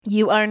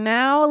You are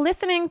now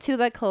listening to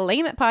the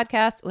Claim It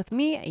podcast with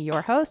me,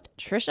 your host,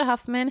 Trisha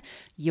Huffman,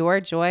 your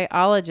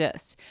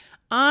joyologist.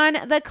 On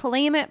the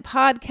Claim It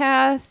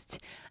podcast,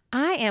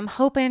 I am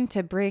hoping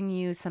to bring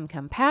you some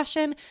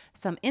compassion,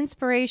 some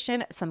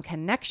inspiration, some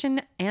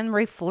connection, and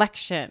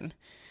reflection.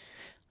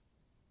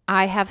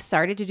 I have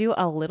started to do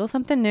a little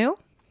something new.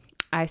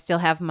 I still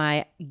have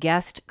my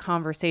guest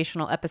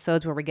conversational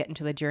episodes where we get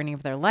into the journey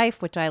of their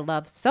life, which I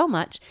love so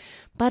much.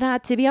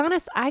 But to be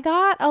honest, I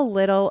got a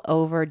little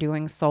over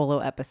doing solo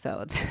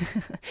episodes.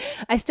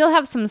 I still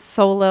have some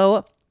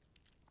solo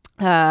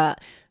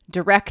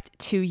direct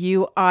to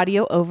you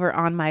audio over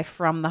on my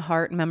From the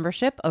Heart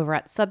membership over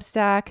at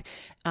Substack.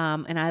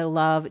 And I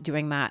love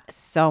doing that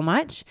so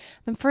much.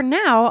 But for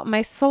now,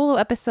 my solo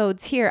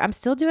episodes here, I'm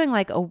still doing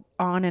like a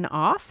on and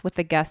off with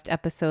the guest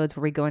episodes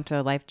where we go into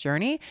their life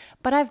journey.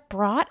 But I've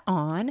brought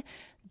on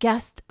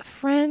guest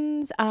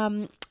friends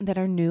that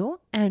are new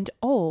and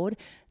old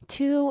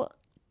to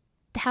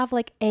have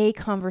like a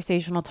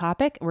conversational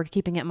topic. We're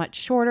keeping it much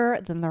shorter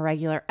than the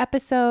regular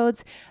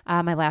episodes.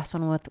 My last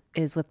one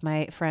is with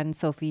my friend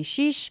Sophie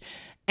Sheesh.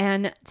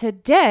 And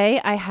today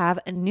I have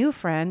a new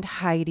friend,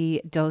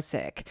 Heidi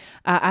Dosick.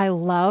 I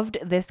loved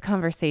this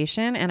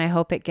conversation and I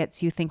hope it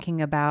gets you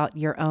thinking about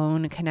your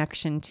own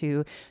connection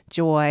to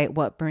joy,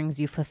 what brings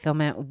you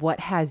fulfillment,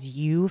 what has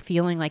you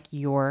feeling like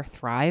you're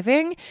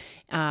thriving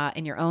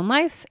in your own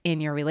life,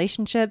 in your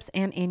relationships,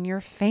 and in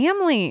your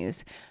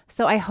families.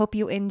 So I hope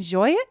you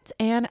enjoy it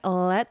and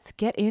let's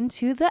get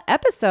into the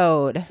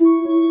episode.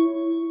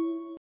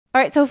 All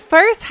right, so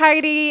first,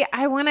 Heidi,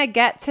 I want to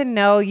get to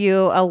know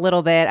you a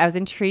little bit. I was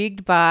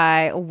intrigued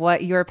by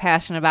what you're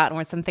passionate about and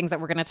what some things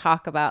that we're going to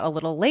talk about a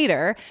little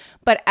later.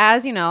 But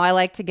as you know, I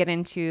like to get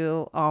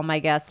into all my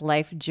guests'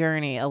 life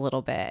journey a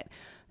little bit.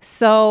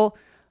 So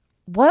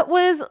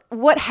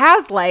what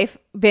has life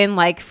been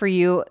like for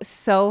you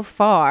so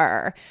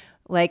far?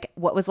 Like,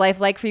 what was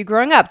life like for you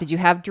growing up? Did you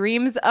have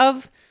dreams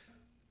of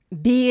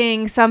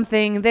being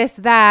something, this,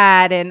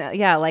 that? And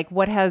yeah, like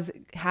what has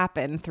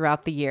happened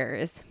throughout the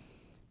years?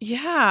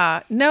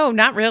 Yeah, no,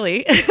 not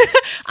really.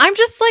 I'm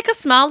just like a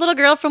small little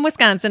girl from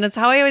Wisconsin. It's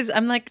how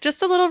I'm like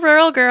just a little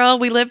rural girl.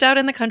 We lived out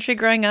in the country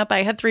growing up.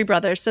 I had 3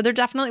 brothers. So there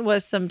definitely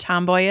was some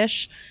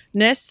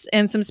tomboyishness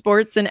and some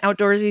sports and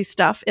outdoorsy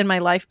stuff in my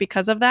life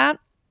because of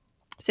that.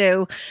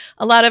 So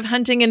a lot of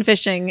hunting and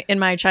fishing in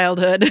my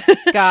childhood.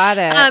 Got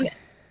it.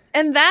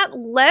 And that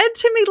led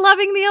to me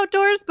loving the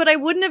outdoors, but I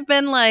wouldn't have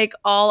been like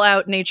all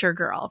out nature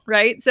girl,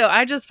 right? So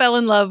I just fell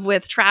in love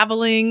with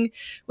traveling,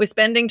 with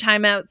spending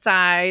time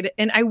outside.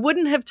 And I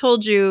wouldn't have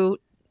told you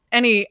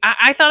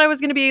I thought I was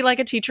going to be like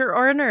a teacher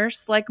or a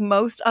nurse, like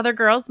most other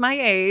girls my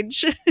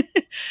age.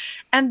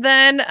 And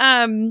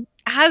then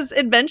as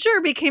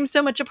adventure became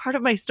so much a part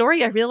of my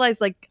story, I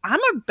realized like I'm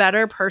a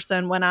better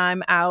person when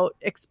I'm out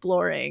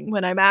exploring,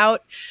 when I'm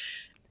out.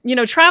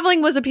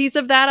 Traveling was a piece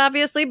of that,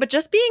 obviously, but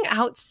just being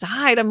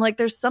outside, I'm like,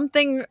 there's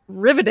something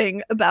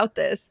riveting about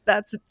this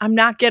I'm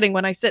not getting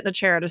when I sit in a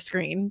chair at a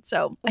screen.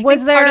 So I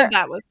think part of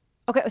that was.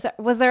 Okay, so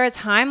was there a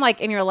time like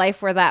in your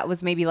life where that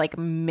was maybe like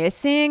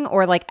missing,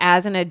 or like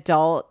as an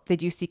adult,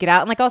 did you seek it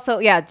out? And like also,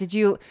 yeah, did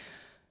you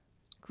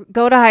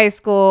go to high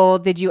school?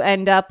 Did you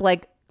end up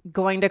like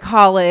going to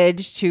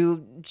college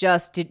to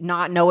just did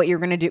not know what you're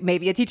going to do?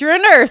 Maybe a teacher or a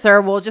nurse,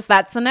 or well, just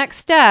that's the next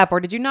step. Or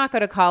did you not go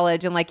to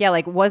college? And like, yeah,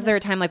 like was there a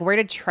time like where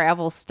did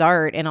travel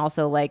start? And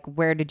also like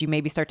where did you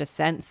maybe start to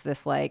sense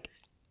this like,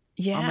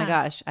 oh my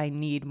gosh, I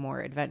need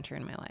more adventure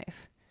in my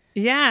life?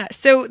 Yeah.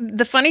 So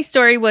the funny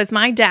story was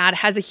my dad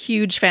has a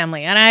huge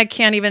family, and I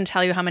can't even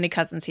tell you how many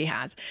cousins he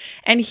has.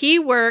 And he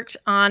worked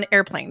on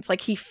airplanes, like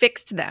he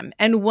fixed them.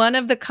 And one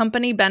of the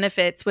company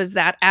benefits was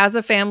that as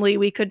a family,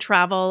 we could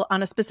travel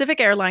on a specific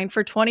airline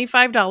for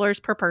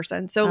 $25 per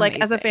person. So Amazing.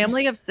 like as a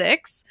family of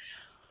 6,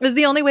 it was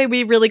the only way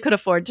we really could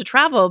afford to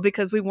travel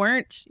because we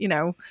weren't,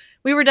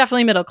 we were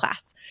definitely middle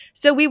class.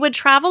 So we would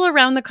travel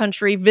around the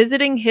country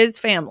visiting his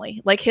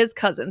family, like his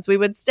cousins. We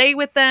would stay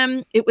with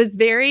them. It was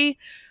very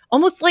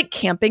almost like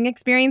camping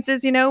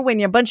experiences, when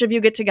a bunch of you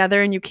get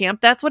together and you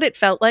camp. That's what it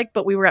felt like,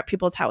 but we were at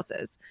people's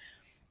houses.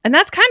 And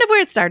that's kind of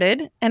where it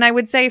started. And I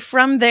would say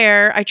from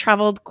there, I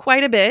traveled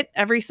quite a bit.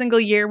 Every single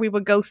year, we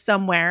would go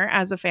somewhere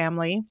as a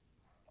family.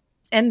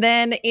 And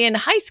then in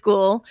high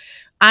school,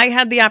 I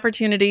had the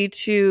opportunity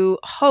to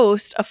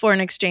host a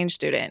foreign exchange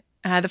student.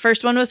 The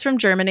first one was from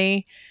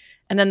Germany,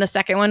 and then the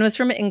second one was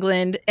from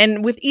England.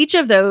 And with each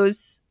of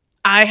those,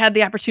 I had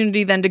the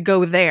opportunity then to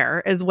go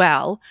there as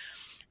well.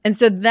 And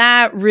so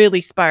that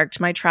really sparked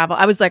my travel.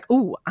 I was like,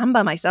 ooh, I'm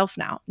by myself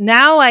now.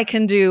 Now I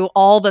can do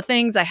all the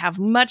things. I have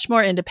much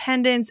more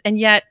independence and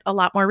yet a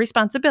lot more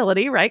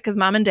responsibility, right? Because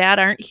mom and dad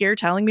aren't here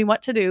telling me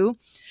what to do.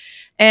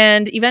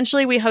 And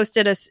eventually we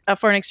hosted a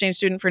foreign exchange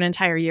student for an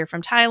entire year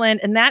from Thailand.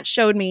 And that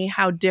showed me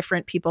how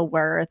different people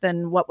were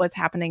than what was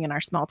happening in our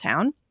small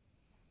town.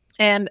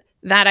 And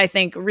that I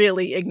think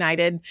really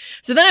ignited.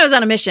 So then I was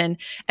on a mission.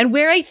 And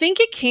where I think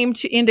it came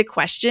into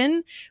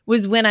question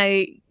was when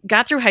I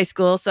got through high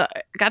school. So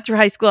got through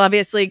high school,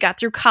 obviously, got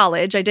through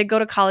college. I did go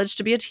to college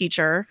to be a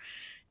teacher.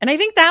 And I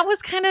think that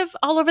was kind of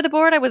all over the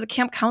board. I was a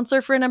camp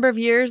counselor for a number of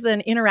years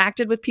and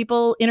interacted with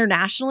people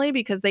internationally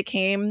because they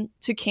came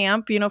to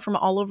camp, from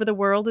all over the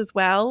world as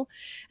well.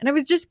 And I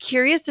was just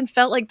curious and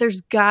felt like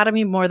there's got to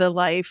be more to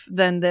life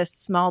than this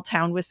small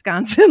town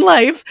Wisconsin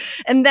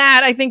life. And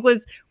that, I think,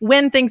 was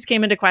when things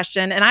came into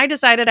question. And I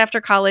decided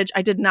after college,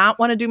 I did not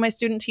want to do my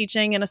student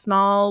teaching in a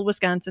small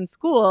Wisconsin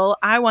school.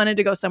 I wanted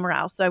to go somewhere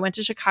else. So I went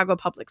to Chicago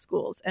Public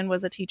Schools and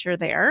was a teacher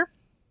there.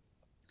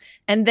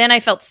 And then I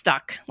felt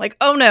stuck. Like,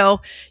 oh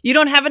no, you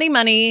don't have any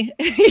money.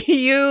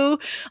 You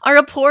are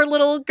a poor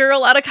little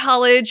girl out of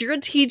college. You're a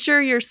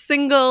teacher. You're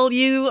single.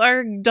 You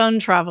are done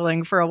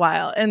traveling for a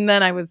while. And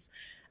then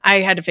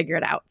I had to figure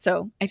it out.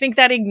 So I think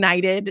that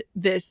ignited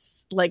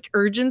this like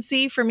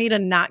urgency for me to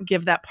not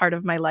give that part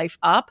of my life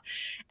up.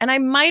 And I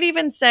might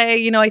even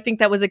say, I think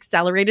that was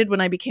accelerated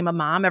when I became a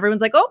mom.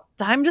 Everyone's like, oh,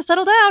 time to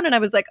settle down. And I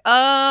was like,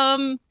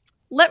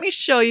 let me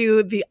show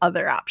you the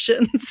other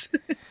options.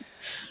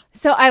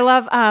 So I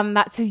love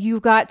that. So you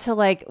got to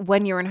like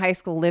when you were in high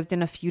school lived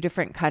in a few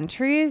different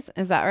countries.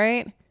 Is that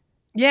right?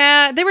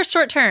 Yeah, they were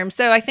short term.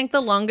 So I think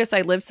the longest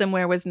I lived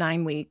somewhere was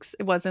 9 weeks.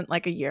 It wasn't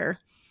like a year.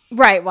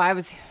 Right.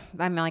 Well,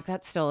 I'm like,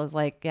 that still is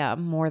like, yeah,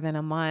 more than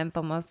a month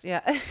almost.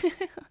 Yeah.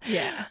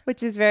 Yeah.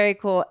 Which is very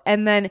cool.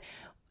 And then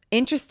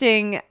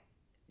interesting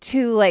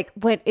to like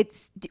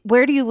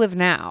where do you live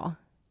now?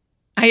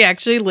 I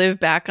actually live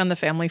back on the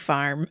family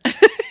farm.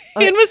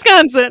 In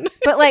Wisconsin.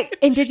 But like,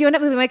 and did you end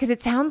up moving away? Because it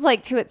sounds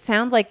like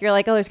you're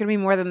like, oh, there's going to be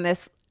more than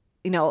this,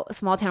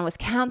 small town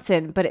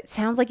Wisconsin. But it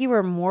sounds like you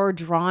were more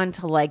drawn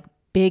to like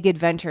big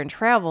adventure and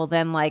travel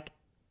than like,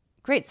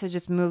 great. So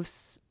just move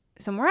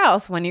somewhere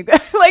else when you go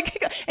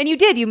and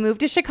you moved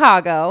to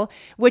Chicago,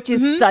 which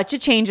is such a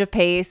change of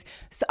pace.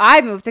 So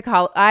I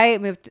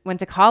went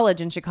to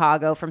college in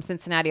Chicago from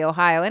Cincinnati,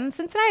 Ohio. And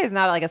Cincinnati is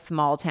not like a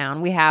small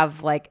town. We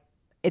have like,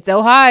 it's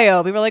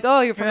Ohio. We were like, oh,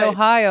 you're from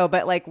Ohio.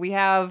 But like we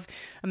have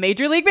a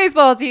Major League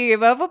Baseball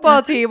team, a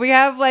football team. We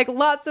have like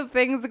lots of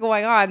things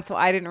going on. So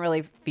I didn't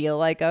really feel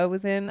like I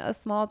was in a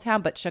small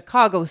town. But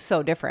Chicago's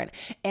so different.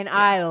 And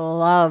I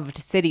loved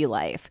city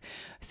life.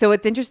 So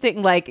it's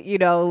interesting, like,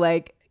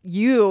 like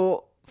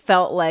you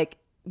felt like,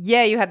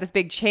 yeah, you had this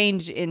big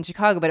change in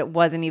Chicago, but it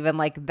wasn't even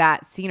like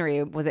that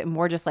scenery. Was it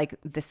more just like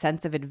the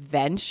sense of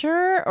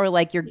adventure or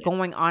like you're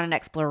going on an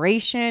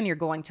exploration, you're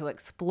going to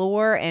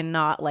explore and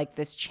not like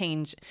this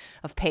change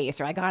of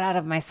pace or I got out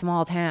of my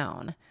small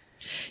town?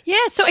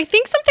 Yeah. So I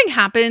think something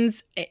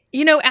happens,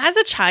 as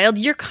a child,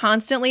 you're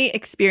constantly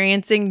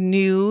experiencing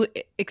new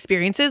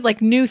experiences,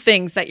 like new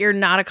things that you're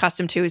not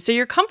accustomed to. So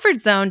your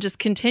comfort zone just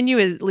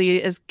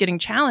continually is getting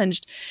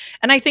challenged.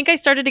 And I think I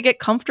started to get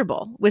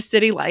comfortable with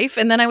city life.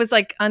 And then I was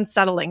like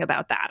unsettling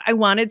about that. I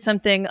wanted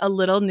something a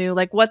little new,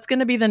 like what's going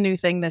to be the new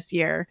thing this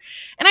year?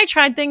 And I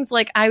tried things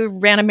like I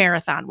ran a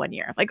marathon one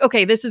year. Like,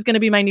 okay, this is going to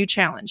be my new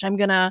challenge. I'm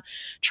going to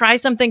try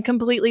something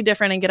completely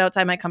different and get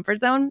outside my comfort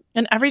zone.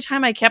 And every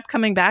time I kept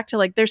coming back to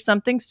like, there's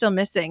something still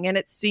missing. And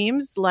it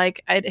seems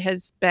like it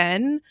has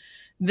been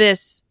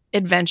this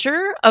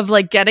adventure of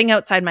like getting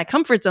outside my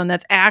comfort zone.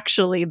 That's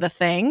actually the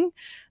thing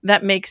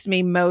that makes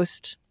me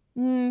most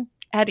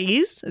at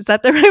ease. Is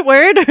that the right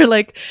word? Or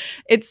like,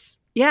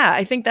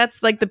 I think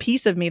that's like the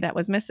piece of me that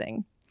was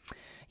missing.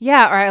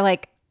 Yeah. Or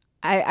like,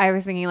 I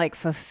was thinking like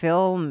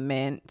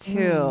fulfillment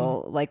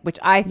too, like, which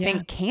I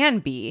think can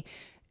be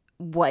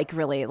like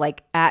really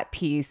like at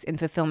peace and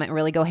fulfillment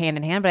really go hand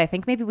in hand. But I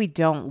think maybe we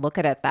don't look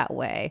at it that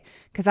way.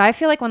 Because I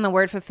feel like when the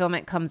word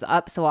fulfillment comes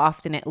up so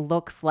often, it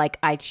looks like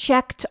I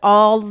checked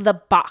all the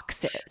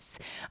boxes.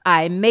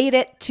 I made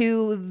it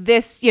to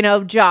this,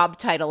 job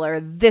title or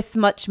this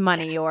much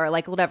money or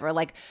like whatever.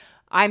 Like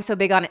I'm so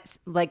big on it.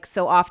 Like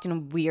so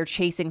often we are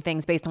chasing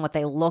things based on what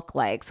they look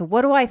like. So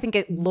what do I think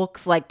it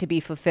looks like to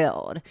be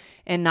fulfilled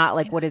and not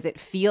like, what does it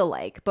feel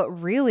like? But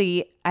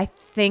really, I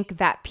think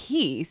that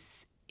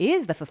piece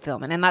is the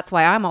fulfillment. And that's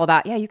why I'm all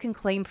about, you can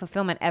claim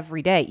fulfillment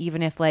every day,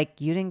 even if like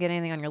you didn't get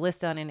anything on your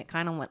list done and it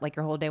kind of went like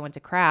your whole day went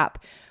to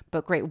crap.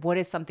 But great, what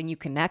is something you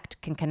can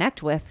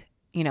connect with,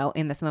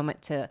 in this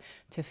moment to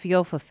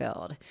feel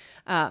fulfilled?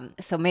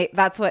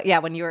 That's what,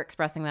 when you were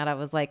expressing that, I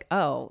was like,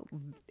 oh,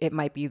 it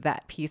might be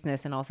that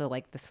peaceness and also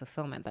like this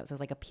fulfillment. That was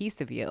like a piece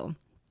of you.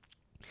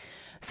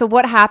 So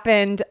what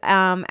happened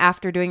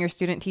after doing your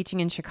student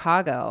teaching in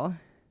Chicago?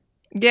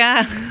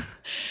 Yeah.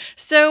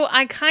 So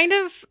I kind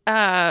of,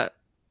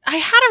 I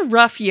had a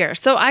rough year.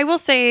 So I will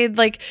say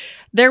like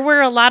there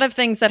were a lot of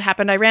things that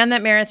happened. I ran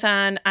that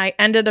marathon. I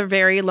ended a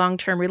very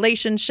long-term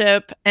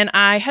relationship and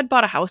I had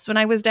bought a house when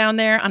I was down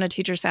there on a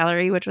teacher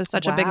salary, which was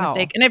such a big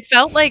mistake. And it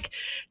felt like,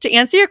 to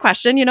answer your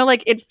question,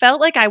 like it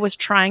felt like I was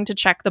trying to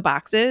check the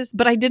boxes,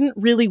 but I didn't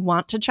really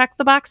want to check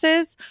the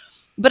boxes.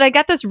 But I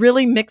got this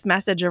really mixed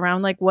message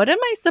around like, what am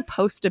I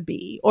supposed to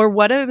be? Or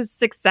what does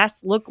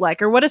success look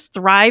like? Or what does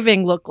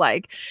thriving look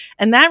like?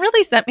 And that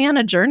really set me on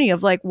a journey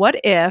of like, what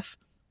if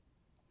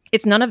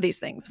it's none of these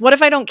things? What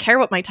if I don't care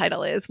what my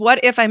title is? What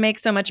if I make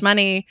so much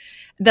money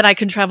that I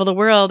can travel the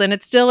world and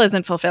it still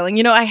isn't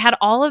fulfilling? I had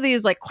all of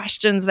these like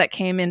questions that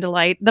came into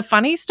light. The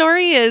funny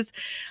story is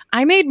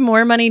I made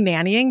more money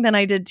nannying than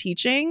I did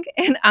teaching.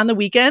 And on the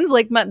weekends,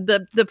 like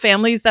the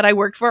families that I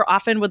worked for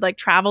often would like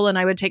travel and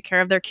I would take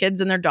care of their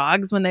kids and their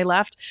dogs when they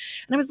left.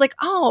 And I was like,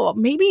 oh,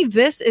 maybe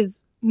this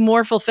is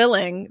more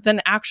fulfilling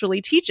than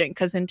actually teaching.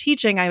 Because in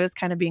teaching, I was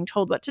kind of being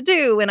told what to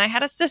do and I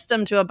had a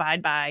system to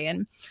abide by.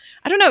 And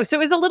I don't know. So it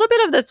was a little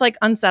bit of this like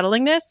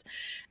unsettlingness.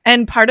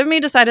 And part of me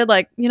decided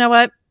like, you know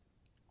what?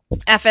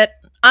 F it.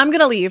 I'm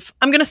going to leave.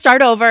 I'm going to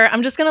start over.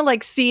 I'm just going to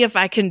like see if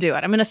I can do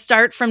it. I'm going to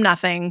start from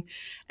nothing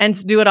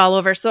and do it all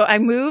over. So I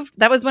moved.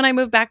 That was when I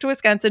moved back to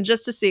Wisconsin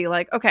just to see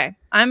like, okay,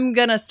 I'm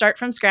going to start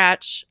from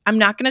scratch. I'm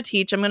not going to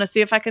teach. I'm going to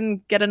see if I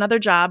can get another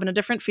job in a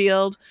different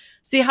field,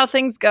 see how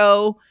things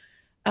go.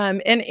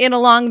 And in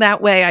along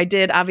that way, I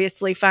did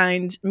obviously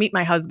meet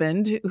my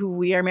husband, who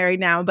we are married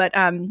now. But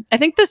I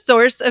think the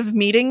source of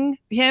meeting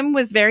him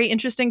was very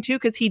interesting too,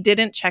 because he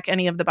didn't check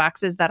any of the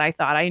boxes that I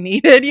thought I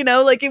needed. You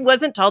know, like it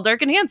wasn't tall,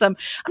 dark, and handsome.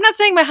 I'm not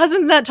saying my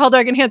husband's not tall,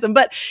 dark, and handsome,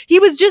 but he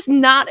was just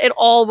not at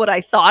all what I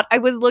thought I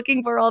was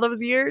looking for all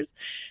those years.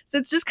 So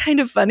it's just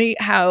kind of funny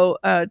how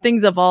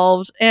things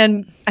evolved.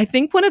 And I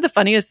think one of the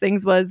funniest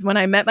things was when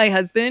I met my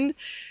husband,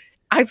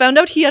 I found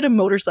out he had a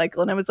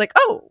motorcycle and I was like,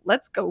 oh,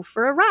 let's go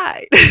for a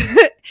ride.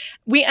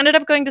 We ended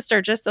up going to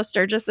Sturgis. So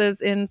Sturgis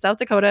is in South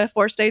Dakota,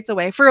 4 states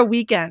away, for a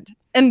weekend.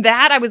 And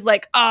that I was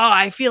like, oh,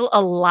 I feel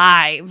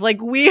alive.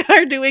 Like we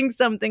are doing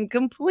something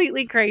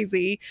completely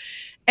crazy.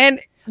 And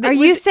are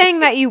you saying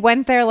that you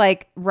went there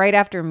like right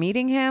after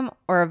meeting him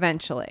or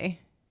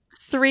eventually?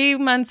 3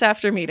 months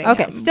after meeting him.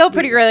 Okay, still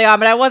pretty early on,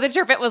 but I wasn't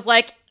sure if it was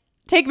like,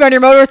 take me on your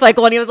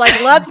motorcycle. And he was like,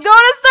 let's go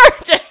to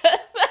Sturgis.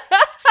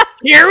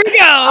 Here we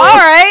go. All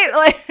right.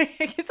 Like,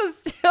 this is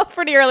still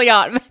pretty early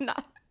on.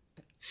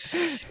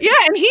 Yeah,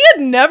 and he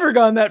had never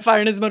gone that far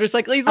in his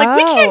motorcycle. He's like,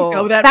 we can't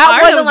go that far.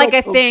 That wasn't like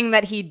a thing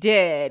that he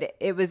did.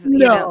 It was,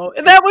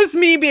 that was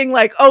me being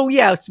like, oh,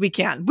 yes, we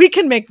can. We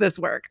can make this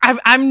work.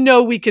 I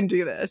know we can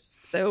do this.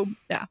 So,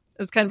 yeah, it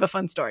was kind of a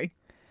fun story.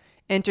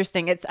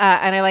 Interesting. It's,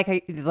 and I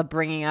like the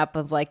bringing up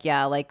of like,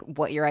 yeah, like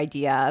what your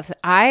idea of,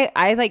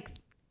 I like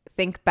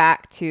think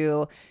back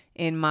to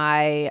in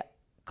my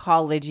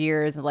college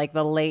years, like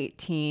the late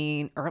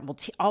teen or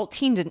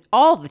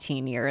all the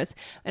teen years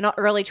and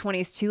early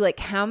 20s too, like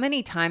how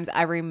many times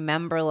I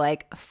remember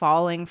like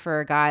falling for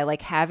a guy,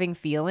 like having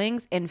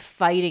feelings and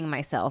fighting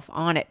myself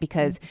on it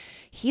because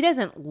he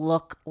doesn't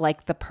look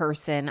like the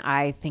person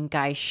I think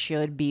I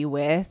should be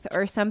with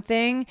or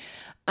something.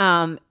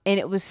 And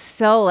it was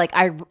so like,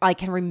 I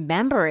can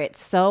remember it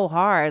so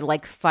hard,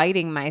 like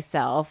fighting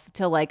myself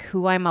to like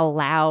who I'm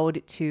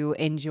allowed to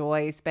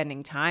enjoy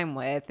spending time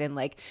with and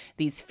like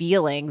these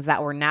feelings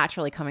that were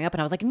naturally coming up.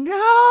 And I was like,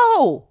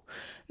 no,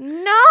 that's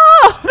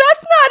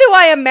not who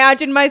I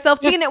imagined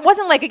myself to be. And it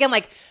wasn't like, again,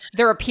 like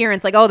their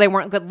appearance, like, oh, they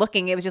weren't good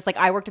looking. It was just like,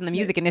 I worked in the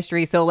music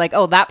industry. So like,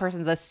 oh, that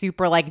person's a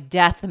super like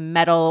death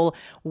metal,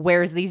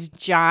 wears these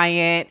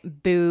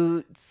giant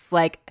boots,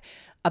 like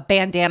a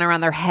bandana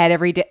around their head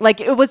every day. Like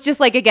it was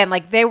just like, again,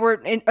 like they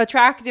were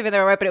attractive in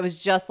their way, but it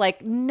was just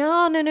like,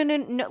 no.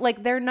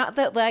 Like they're not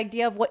the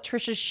idea of what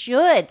Trisha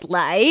should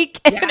like.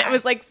 Yes. And it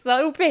was like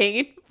so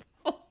painful.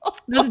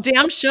 Those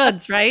damn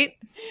shoulds, right?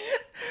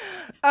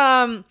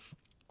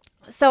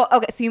 So,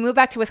 okay. So you moved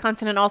back to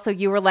Wisconsin and also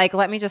you were like,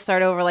 let me just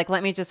start over. Like,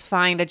 let me just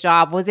find a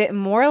job. Was it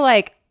more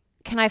like,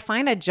 can I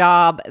find a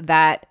job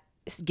that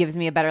gives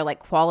me a better like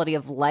quality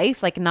of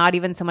life, like not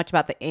even so much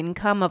about the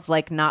income of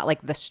like not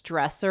like the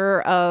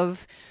stressor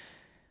of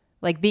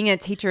like being a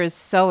teacher is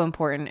so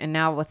important. And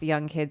now with the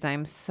young kids,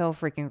 I'm so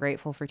freaking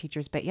grateful for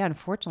teachers. But yeah,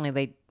 unfortunately,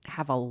 they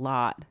have a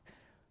lot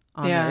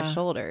on their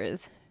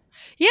shoulders.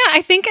 Yeah,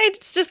 I think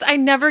I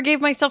never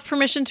gave myself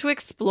permission to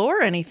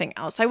explore anything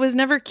else. I was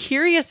never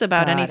curious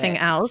about anything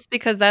else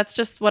because that's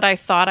just what I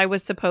thought I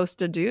was supposed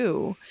to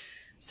do.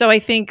 So I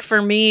think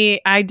for me,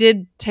 I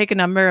did take a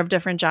number of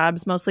different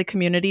jobs, mostly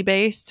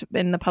community-based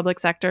in the public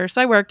sector. So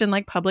I worked in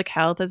like public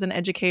health as an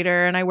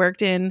educator, and I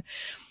worked in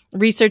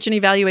research and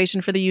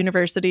evaluation for the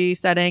university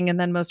setting, and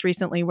then most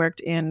recently worked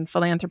in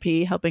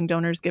philanthropy, helping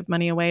donors give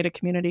money away to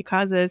community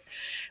causes.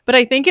 But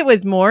I think it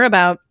was more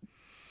about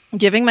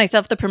giving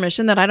myself the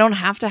permission that I don't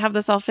have to have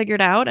this all figured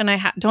out, and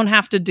I don't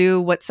have to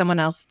do what someone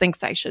else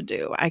thinks I should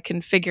do. I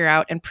can figure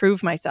out and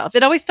prove myself.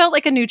 It always felt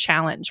like a new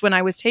challenge. When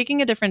I was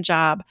taking a different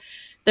job,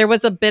 there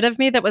was a bit of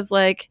me that was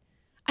like,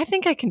 I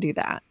think I can do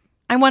that.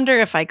 I wonder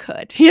if I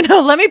could,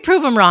 let me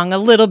prove them wrong a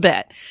little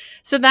bit.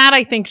 So that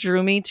I think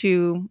drew me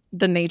to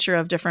the nature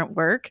of different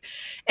work.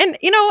 And,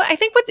 I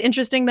think what's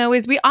interesting though,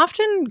 is we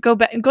often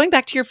going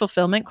back to your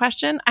fulfillment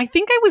question, I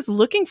think I was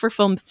looking for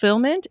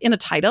fulfillment in a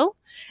title.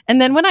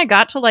 And then when I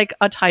got to like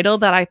a title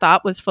that I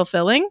thought was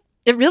fulfilling,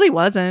 it really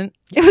wasn't.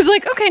 It was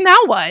like, okay, now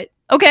what?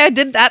 Okay, I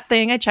did that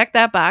thing. I checked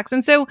that box.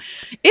 And so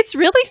it's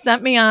really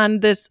sent me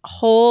on this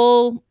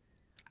whole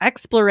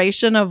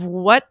exploration of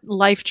what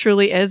life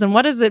truly is and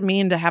what does it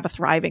mean to have a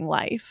thriving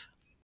life.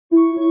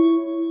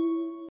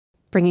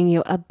 Bringing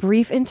you a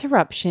brief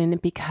interruption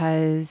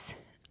because,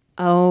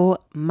 oh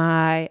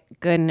my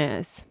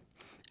goodness,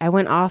 I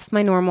went off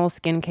my normal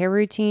skincare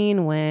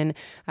routine when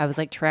I was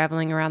like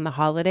traveling around the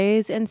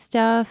holidays and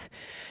stuff.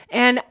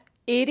 And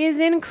It is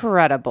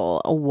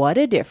incredible what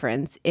a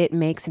difference it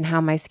makes in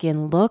how my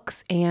skin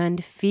looks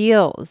and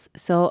feels.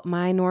 So,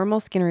 my normal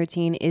skin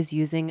routine is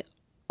using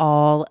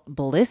all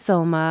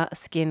Blissoma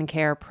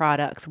skincare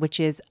products, which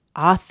is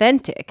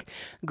authentic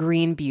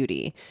green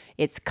beauty.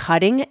 It's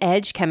cutting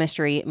edge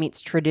chemistry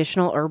meets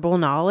traditional herbal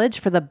knowledge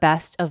for the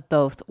best of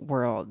both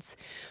worlds.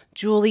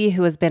 Julie,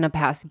 who has been a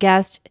past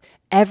guest,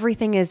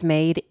 everything is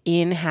made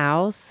in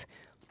house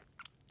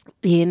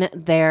in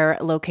their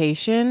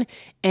location,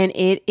 and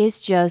it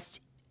is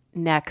just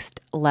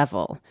next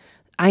level.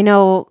 I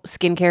know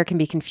skincare can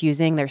be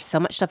confusing. There's so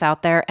much stuff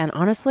out there, and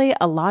honestly,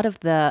 a lot of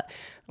the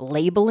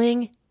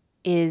labeling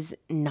is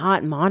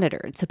not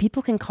monitored. So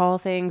people can call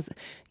things,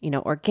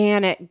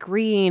 organic,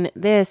 green,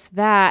 this,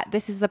 that.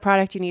 This is the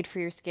product you need for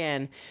your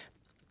skin.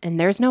 And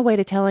there's no way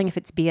to telling if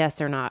it's BS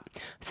or not.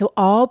 So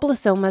all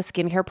Blissoma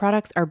skincare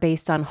products are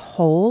based on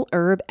whole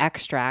herb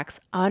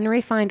extracts,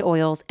 unrefined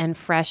oils, and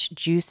fresh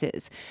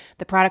juices.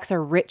 The products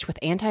are rich with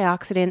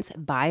antioxidants,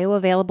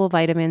 bioavailable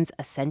vitamins,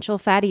 essential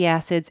fatty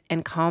acids,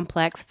 and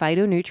complex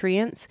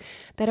phytonutrients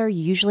that are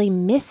usually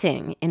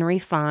missing in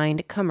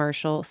refined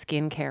commercial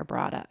skincare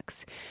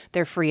products.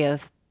 They're free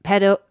of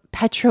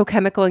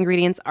petrochemical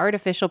ingredients,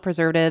 artificial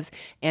preservatives,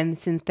 and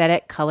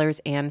synthetic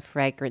colors and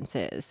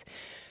fragrances.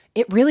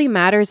 It really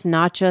matters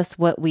not just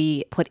what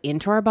we put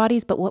into our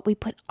bodies, but what we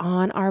put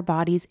on our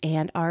bodies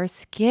and our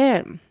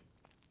skin.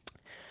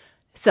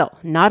 So,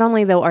 not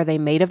only though are they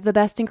made of the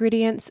best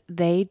ingredients,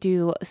 they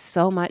do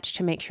so much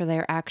to make sure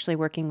they're actually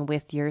working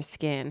with your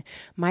skin.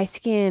 My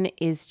skin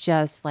is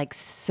just like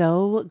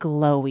so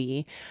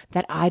glowy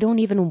that I don't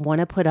even want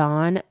to put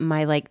on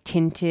my like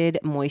tinted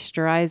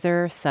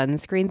moisturizer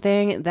sunscreen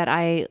thing that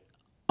I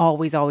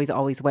always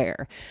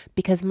wear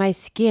because my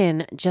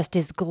skin just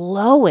is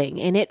glowing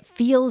and it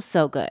feels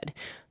so good.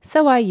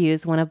 So I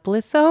use one of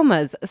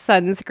Blissoma's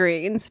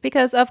sunscreens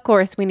because of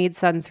course we need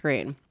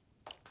sunscreen.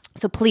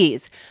 So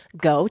please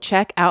go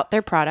check out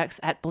their products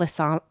at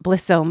blissoma.com.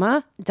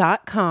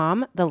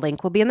 The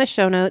link will be in the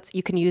show notes.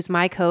 You can use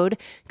my code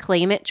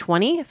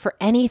CLAIMIT20 for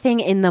anything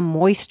in the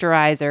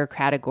moisturizer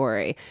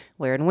category.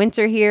 We're in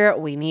winter here.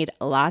 We need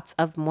lots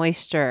of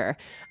moisture.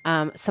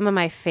 Some of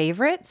my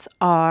favorites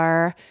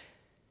are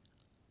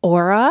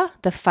Aura,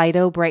 the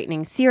Phyto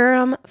Brightening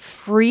Serum,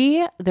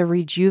 Free, the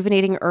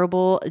Rejuvenating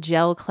Herbal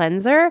Gel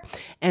Cleanser,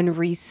 and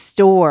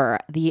Restore,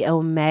 the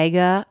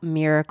Omega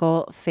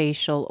Miracle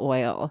Facial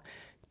Oil.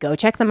 Go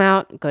check them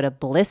out. Go to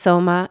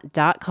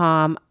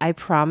blissoma.com. I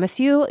promise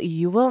you,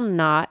 you will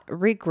not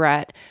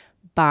regret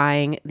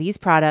buying these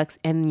products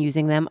and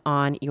using them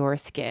on your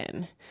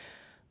skin.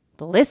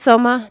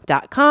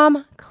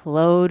 Blissoma.com.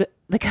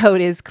 The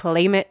code is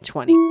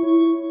CLAIMIT20.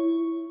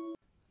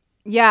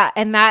 Yeah,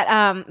 and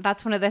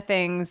that's one of the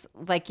things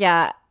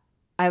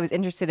I was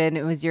interested in.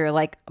 It was your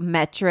like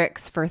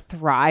metrics for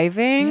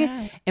thriving.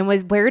 Yeah.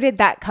 And where did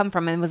that come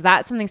from? And was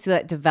that something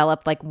that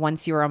developed like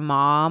once you were a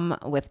mom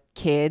with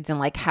kids and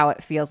like how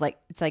it feels like?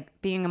 It's like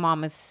being a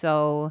mom is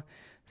so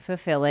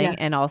fulfilling. Yeah.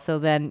 And also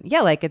then,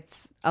 like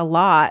it's a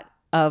lot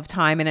of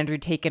time and energy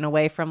taken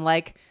away from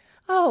like,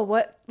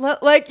 our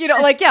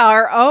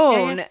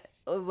own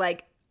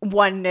like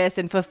oneness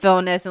and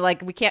fulfillment, and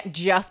like we can't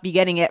just be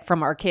getting it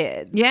from our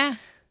kids. Yeah.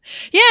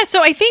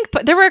 So I think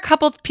there were a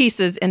couple of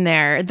pieces in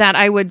there that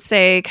I would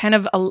say kind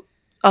of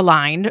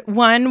aligned.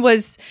 One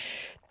was,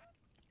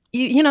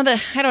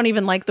 I don't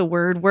even like the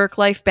word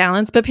work-life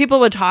balance, but people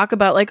would talk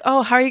about like,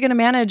 oh, how are you going to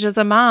manage as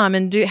a mom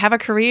and have a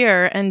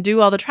career and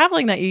do all the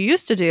traveling that you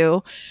used to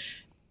do?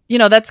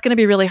 That's going to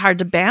be really hard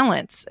to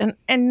balance.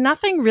 And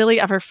nothing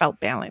really ever felt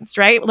balanced,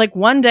 right? Like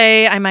one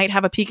day I might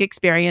have a peak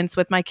experience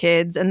with my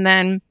kids, and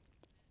then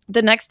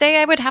the next day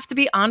I would have to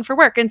be on for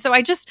work. And so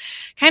I just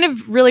kind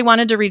of really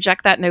wanted to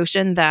reject that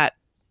notion that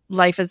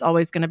life is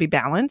always going to be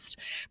balanced.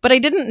 But I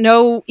didn't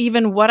know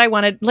even what I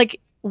wanted.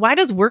 Like, why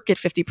does work get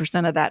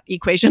 50% of that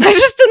equation? I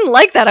just didn't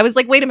like that. I was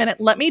like, wait a minute,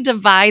 let me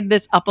divide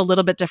this up a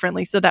little bit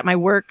differently so that my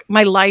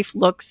life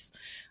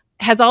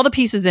has all the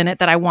pieces in it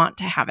that I want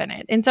to have in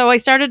it. And so I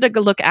started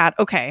to look at,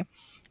 okay,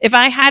 if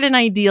I had an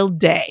ideal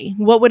day,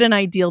 what would an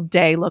ideal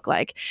day look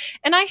like?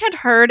 And I had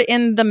heard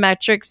in the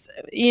metrics,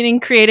 in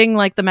creating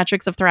like the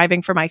metrics of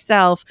thriving for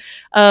myself,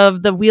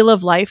 of the wheel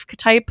of life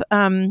type.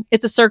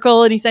 It's a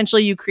circle, and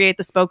essentially you create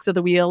the spokes of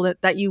the wheel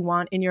that you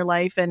want in your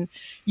life, and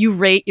you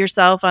rate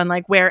yourself on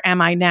like, where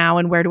am I now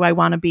and where do I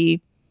want to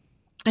be?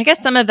 I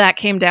guess some of that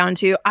came down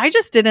to, I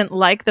just didn't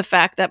like the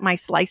fact that my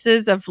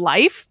slices of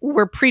life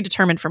were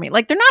predetermined for me.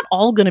 Like they're not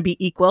all going to be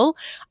equal.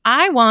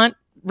 I want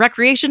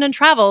recreation and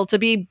travel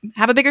to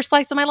have a bigger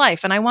slice of my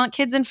life. And I want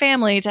kids and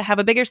family to have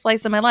a bigger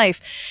slice of my life.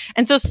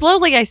 And so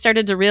slowly I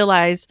started to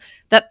realize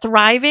that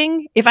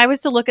thriving, if I was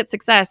to look at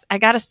success, I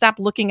got to stop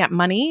looking at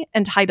money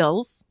and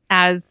titles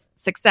as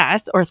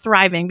success or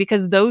thriving,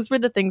 because those were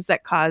the things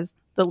that caused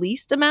the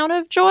least amount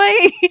of joy.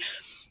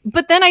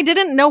 But then I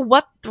didn't know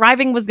what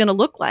thriving was going to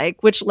look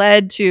like, which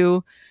led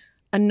to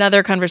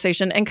another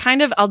conversation. And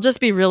kind of, I'll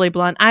just be really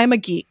blunt, I'm a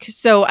geek.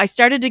 So I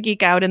started to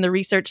geek out in the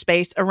research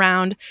space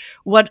around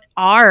what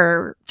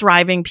are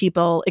thriving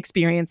people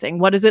experiencing?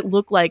 What does it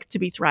look like to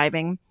be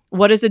thriving?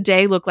 What does a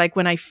day look like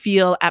when I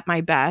feel at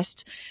my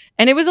best?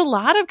 And it was a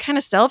lot of kind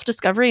of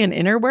self-discovery and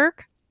inner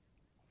work.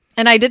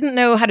 And I didn't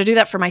know how to do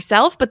that for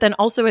myself, but then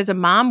also as a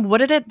mom,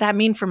 what did that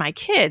mean for my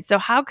kids? So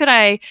how could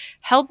I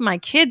help my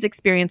kids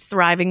experience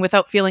thriving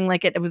without feeling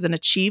like it was an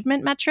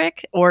achievement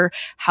metric or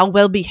how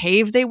well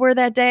behaved they were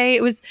that day?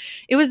 It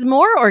was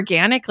more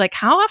organic. Like,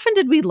 how often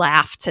did we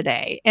laugh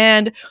today?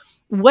 And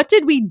what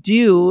did we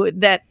do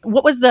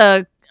what was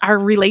our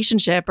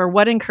relationship, or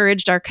what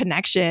encouraged our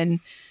connection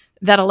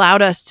that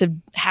allowed us to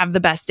have the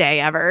best day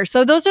ever?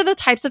 So those are the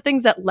types of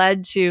things that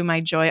led to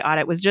my joy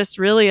audit. Was just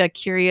really a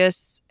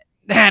curious,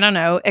 I don't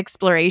know,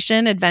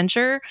 exploration,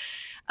 adventure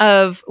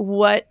of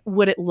what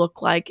would it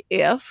look like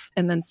if,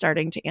 and then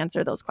starting to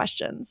answer those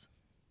questions.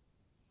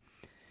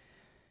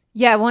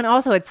 Yeah, well, and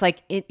also it's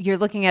like you're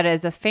looking at it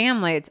as a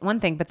family. It's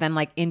one thing, but then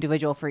like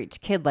individual for each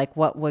kid, like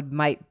what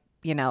might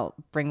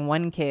bring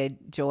one kid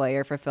joy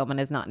or fulfillment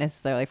is not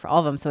necessarily for all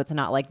of them. So it's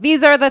not like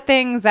these are the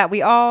things that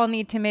we all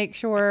need to make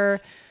sure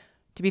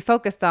to be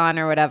focused on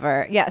or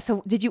whatever. Yeah.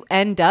 So did you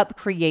end up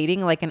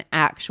creating like an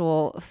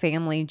actual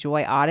family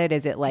joy audit?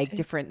 Is it like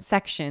different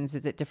sections?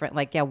 Is it different?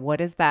 Like, yeah, what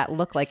does that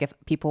look like if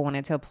people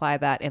wanted to apply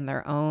that in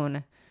their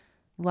own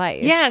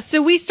life? Yeah.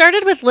 So we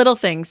started with little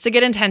things to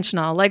get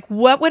intentional. Like,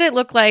 what would it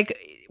look like?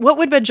 What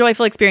would a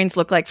joyful experience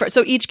look like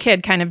so each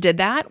kid kind of did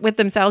that with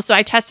themselves. So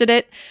I tested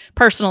it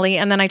personally,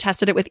 and then I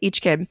tested it with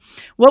each kid.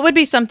 What would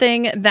be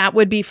something that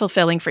would be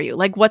fulfilling for you?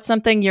 Like, what's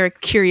something you're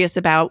curious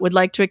about, would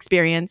like to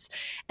experience?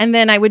 And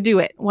then I would do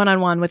it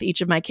one-on-one with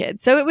each of my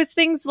kids. So it was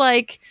things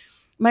like,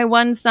 my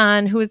one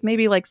son, who was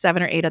maybe like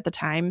 7 or 8 at the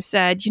time,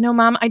 said,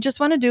 Mom, I just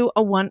want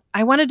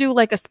to do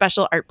like a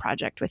special art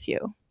project with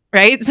you.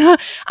 Right. So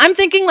I'm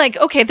thinking like,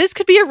 okay, this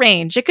could be a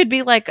range. It could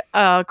be like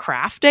a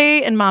craft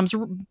day in Mom's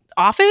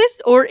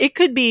office, or it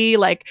could be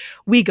like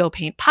we go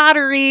paint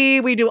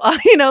pottery. We do,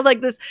 like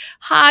this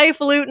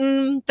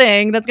highfalutin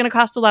thing that's going to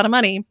cost a lot of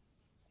money.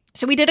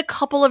 So we did a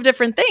couple of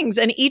different things.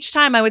 And each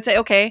time I would say,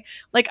 okay,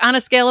 like on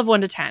a scale of 1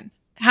 to 10,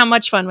 how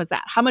much fun was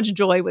that? How much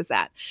joy was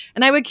that?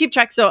 And I would keep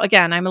track. So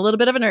again, I'm a little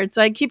bit of a nerd.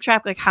 So I'd keep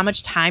track, like, how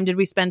much time did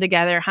we spend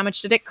together? How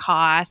much did it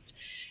cost?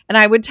 And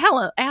I would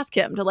ask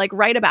him to like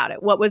write about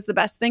it. What was the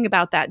best thing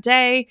about that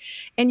day?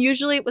 And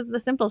usually it was the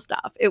simple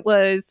stuff. It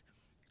was,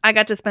 I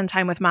got to spend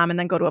time with Mom and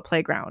then go to a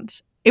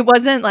playground. It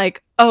wasn't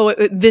like,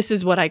 this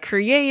is what I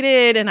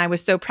created and I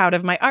was so proud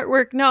of my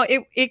artwork. No,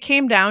 it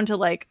came down to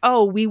like,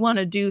 we want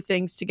to do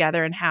things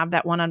together and have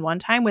that one-on-one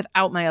time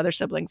without my other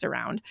siblings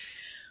around.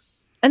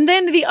 And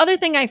then the other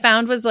thing I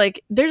found was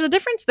like, there's a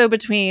difference though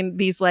between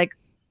these like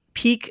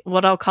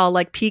what I'll call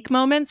like peak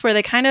moments where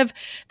they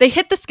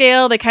hit the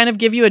scale, they kind of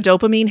give you a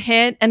dopamine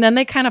hit, and then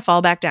they kind of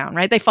fall back down,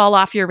 right? They fall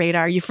off your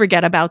radar. You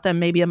forget about them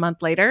maybe a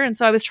month later. And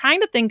so I was trying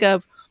to think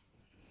of,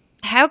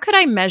 how could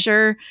I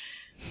measure,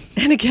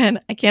 and again,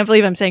 I can't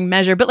believe I'm saying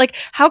measure, but like,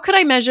 how could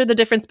I measure the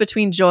difference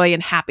between joy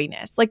and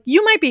happiness? Like,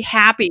 you might be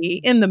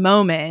happy in the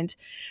moment,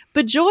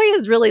 but joy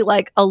is really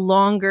like a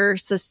longer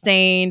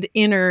sustained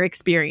inner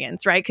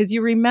experience, right? Because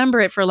you remember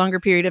it for a longer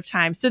period of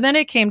time. So then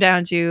it came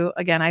down to,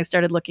 again, I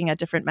started looking at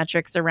different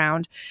metrics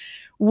around,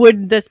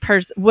 would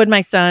my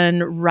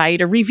son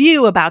write a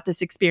review about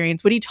this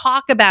experience? Would he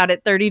talk about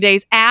it 30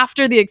 days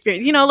after the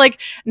experience?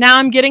 Like, now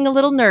I'm getting a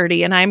little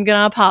nerdy and I'm going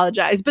to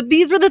apologize. But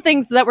these were the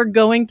things that were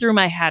going through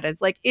my head,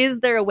 is like,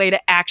 is there a way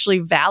to actually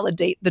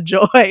validate the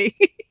joy?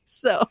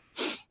 So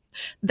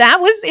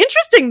that was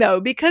interesting though,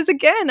 because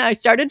again, I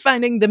started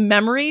finding the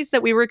memories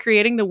that we were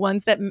creating, the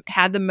ones that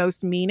had the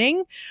most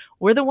meaning,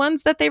 were the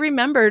ones that they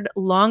remembered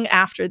long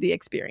after the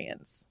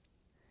experience.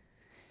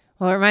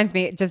 Well, it reminds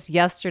me, just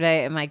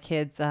yesterday, my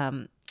kids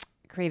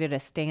created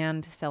a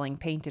stand selling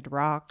painted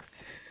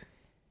rocks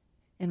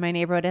in my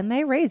neighborhood, and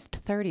they raised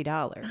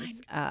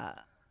 $30.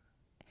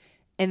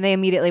 And they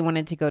immediately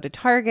wanted to go to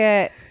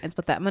Target and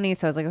put that money.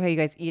 So I was like, okay, you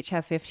guys each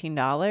have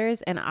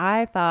 $15. And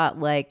I thought,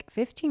 like,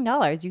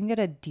 $15, you can get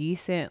a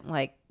decent,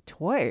 like,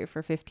 toy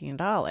for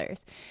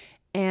 $15.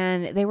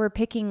 And they were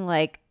picking,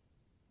 like,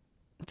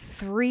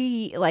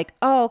 3, like,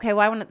 okay,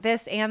 well, I want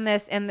this and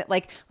this, and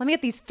like, let me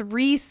get these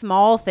 3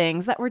 small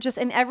things that were just,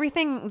 and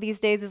everything these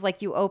days is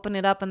like, you open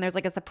it up and there's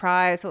like a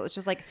surprise. So it was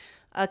just like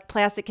a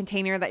plastic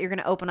container that you're going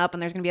to open up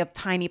and there's going to be a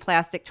tiny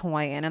plastic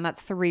toy in, and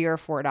that's $3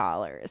 or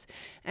 $4.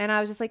 And I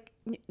was just like,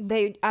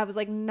 I was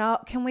like, no,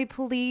 can we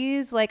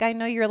please? Like, I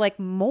know you're like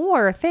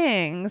more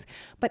things,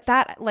 but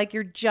that, like,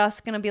 you're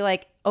just going to be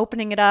like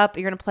opening it up.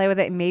 You're going to play with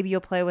it. And maybe you'll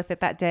play with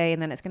it that day.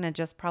 And then it's going to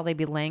just probably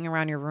be laying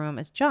around your room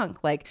as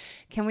junk. Like,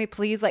 can we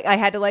please? Like, I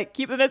had to like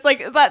keep it. It's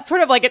like, that's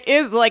sort of like, it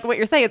is like what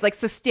you're saying. It's like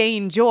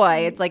sustained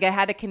joy. It's like, I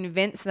had to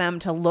convince them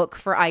to look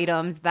for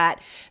items that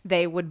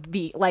they would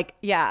be like,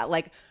 yeah,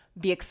 like,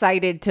 be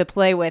excited to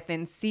play with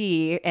and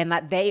see, and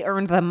that they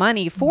earned the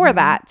money for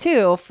that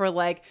too, for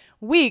like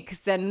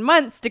weeks and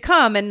months to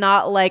come, and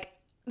not like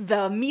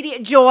the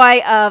immediate joy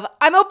of,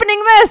 I'm opening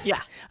this.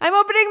 Yeah. I'm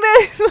opening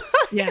this.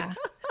 Yeah.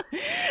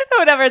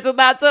 Whatever. So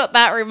that's what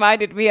that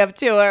reminded me of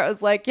too. Where it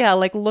was like, yeah,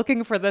 like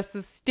looking for the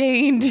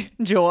sustained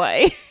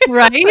joy,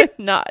 Right?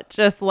 not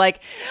just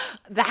like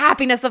the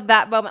happiness of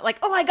that moment. Like,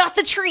 oh, I got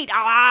the treat.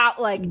 Ah,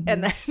 like,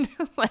 and then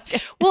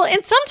like, Well,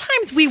 and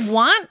sometimes we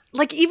want,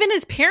 like, even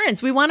as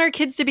parents, we want our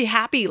kids to be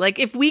happy. Like,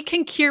 if we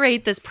can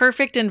curate this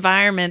perfect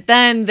environment,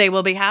 then they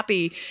will be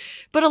happy.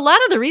 But a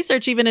lot of the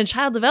research, even in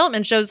child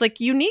development, shows like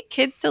you need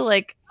kids to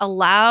like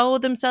allow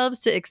themselves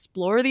to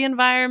explore the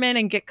environment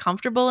and get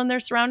comfortable in their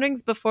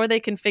surroundings before they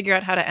can figure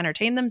out how to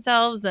entertain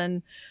themselves.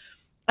 And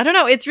I don't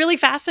know, it's really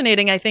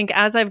fascinating, I think,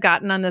 as I've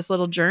gotten on this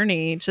little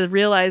journey to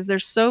realize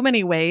there's so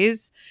many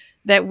ways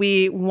that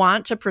we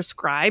want to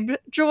prescribe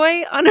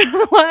joy on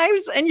our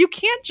lives. And you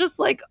can't just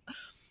like,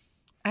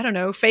 I don't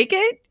know, fake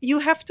it. You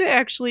have to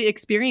actually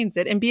experience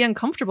it and be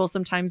uncomfortable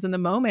sometimes in the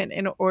moment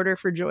in order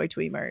for joy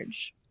to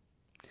emerge.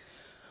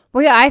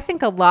 well, yeah, I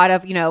think a lot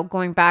of,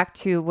 going back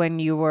to when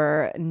you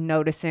were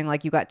noticing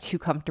like you got too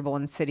comfortable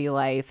in city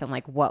life and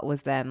like what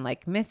was then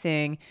like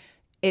missing,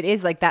 it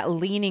is like that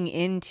leaning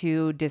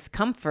into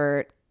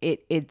discomfort.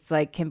 It's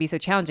like can be so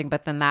challenging,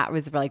 but then that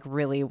was like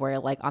really where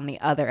like on the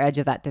other edge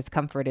of that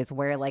discomfort is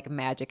where like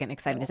magic and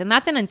excitement is. And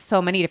that's in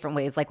so many different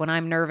ways. Like when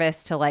I'm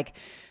nervous to like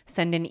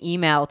send an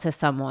email to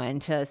someone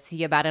to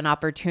see about an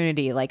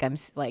opportunity, like I'm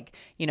like,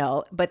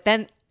 but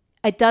then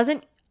it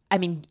doesn't, I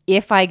mean,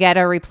 if I get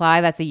a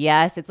reply that's a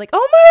yes, it's like,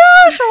 oh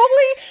my gosh,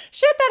 holy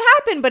shit, that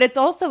happened. But it's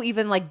also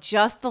even like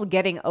just the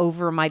getting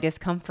over my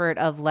discomfort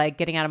of like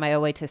getting out of my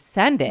own way to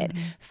send it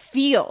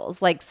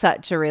feels like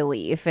such a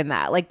relief in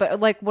that. Like,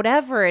 but like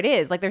whatever it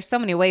is, like there's so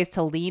many ways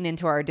to lean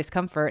into our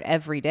discomfort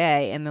every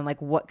day. And then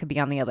like what could be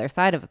on the other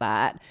side of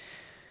that.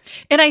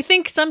 And I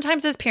think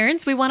sometimes as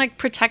parents, we want to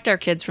protect our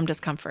kids from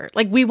discomfort.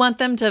 Like we want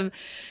them to,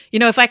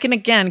 if I can,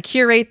 again,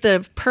 curate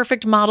the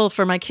perfect model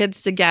for my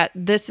kids to get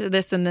this,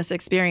 and this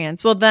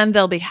experience, well, then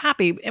they'll be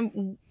happy.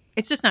 And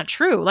it's just not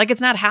true. Like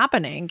it's not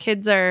happening.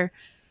 Kids are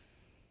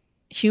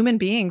human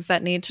beings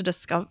that need to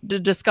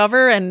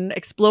discover and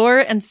explore.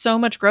 And so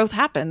much growth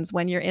happens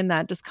when you're in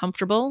that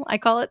discomfortable, I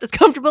call it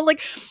discomfortable.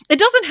 Like it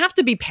doesn't have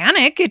to be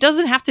panic. It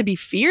doesn't have to be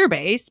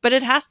fear-based, but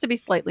it has to be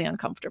slightly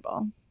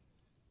uncomfortable.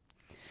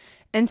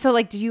 And so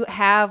like, do you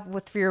have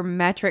for your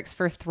metrics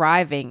for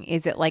thriving,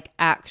 is it like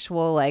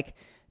actual like,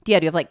 do you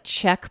have like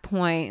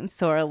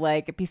checkpoints or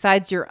like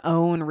besides your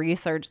own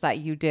research that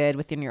you did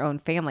within your own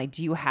family,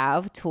 do you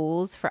have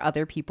tools for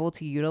other people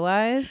to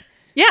utilize?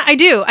 Yeah, I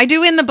do. I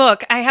do in the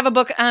book. I have a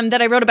book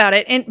that I wrote about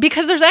it. And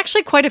because there's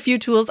actually quite a few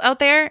tools out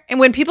there. And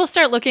when people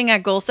start looking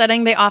at goal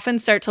setting, they often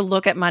start to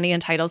look at money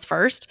and titles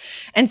first.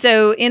 And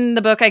so in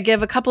the book, I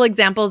give a couple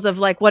examples of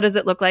like, what does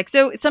it look like?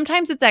 So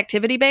sometimes it's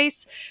activity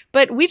based,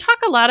 but we talk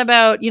a lot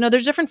about,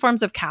 there's different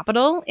forms of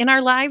capital in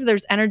our life.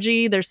 There's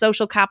energy, there's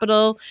social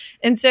capital.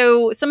 And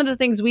so some of the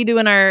things we do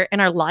in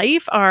our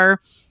life are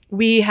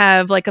we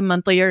have like a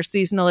monthly or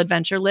seasonal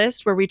adventure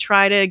list where we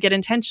try to get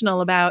intentional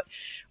about,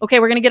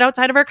 okay, we're going to get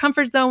outside of our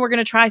comfort zone. We're going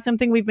to try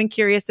something we've been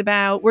curious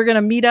about. We're going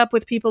to meet up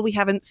with people we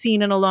haven't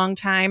seen in a long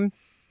time.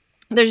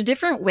 There's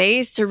different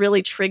ways to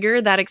really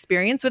trigger that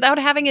experience without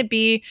having it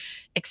be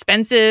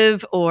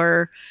expensive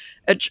or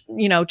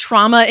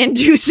trauma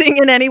inducing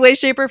in any way,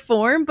 shape, or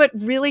form, but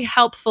really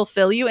help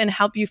fulfill you and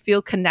help you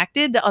feel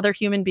connected to other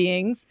human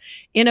beings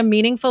in a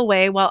meaningful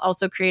way while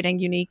also creating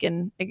unique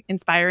and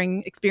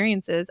inspiring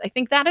experiences. I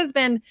think that has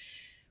been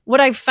what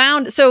I've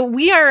found. So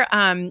we are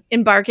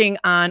embarking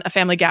on a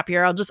family gap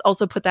year. I'll just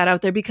also put that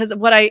out there because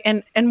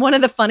and one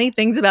of the funny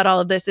things about all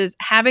of this is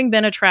having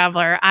been a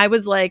traveler, I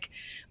was like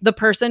the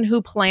person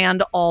who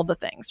planned all the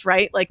things,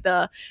 right? Like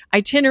the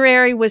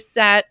itinerary was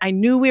set. I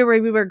knew where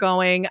we were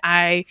going.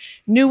 I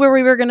knew where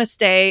we were going to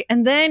stay.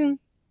 And then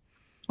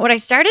what I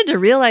started to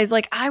realize,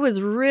 like I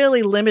was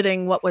really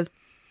limiting what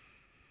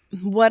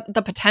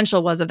the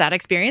potential was of that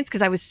experience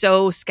because I was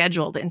so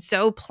scheduled and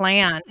so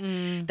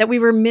planned that we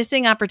were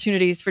missing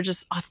opportunities for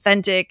just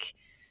authentic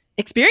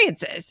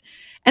experiences.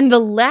 And the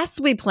less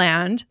we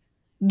planned,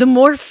 the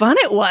more fun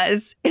it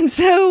was. And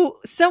so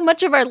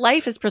much of our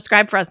life is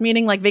prescribed for us,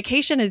 meaning like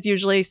vacation is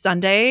usually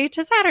Sunday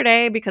to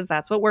Saturday because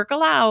that's what work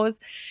allows.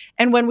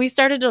 And when we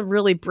started to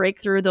really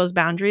break through those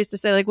boundaries to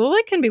say like, well,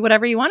 it can be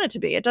whatever you want it to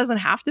be. It doesn't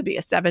have to be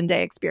a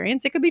 7-day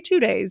experience. It could be 2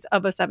 days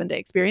of a 7-day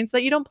experience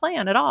that you don't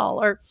plan at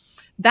all. Or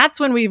that's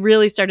when we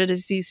really started to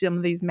see some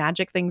of these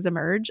magic things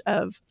emerge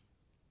of,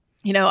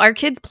 our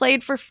kids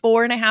played for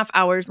 4.5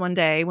 hours one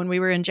day when we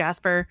were in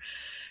Jasper,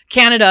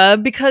 Canada,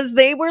 because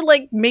they were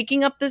like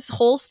making up this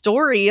whole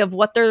story of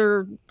what they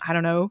were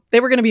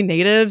going to be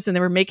natives and they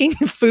were making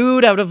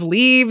food out of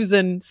leaves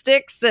and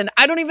sticks. And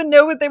I don't even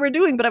know what they were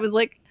doing, but I was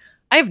like,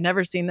 I've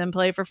never seen them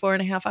play for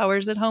 4.5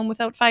 hours at home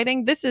without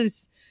fighting. This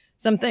is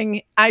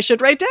something I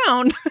should write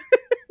down.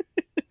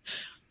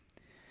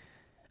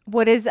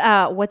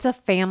 What's a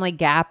family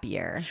gap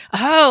year?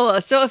 Oh,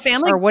 so a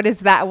family, or what is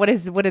that? What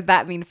did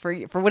that mean for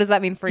you? What does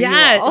that mean for you all?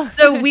 Yeah,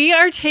 so we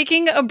are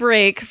taking a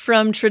break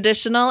from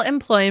traditional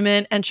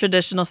employment and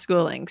traditional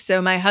schooling.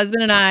 So my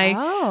husband and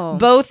I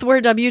both were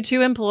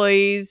W-2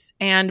 employees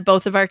and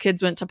both of our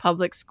kids went to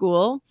public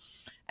school.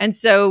 And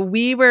so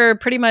we were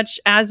pretty much,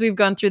 as we've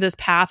gone through this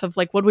path of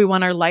like, what do we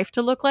want our life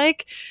to look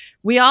like?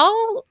 We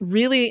all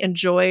really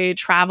enjoy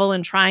travel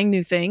and trying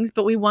new things,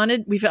 but we've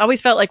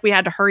always felt like we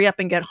had to hurry up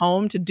and get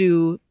home to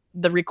do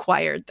the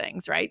required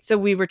things, right? So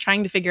we were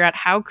trying to figure out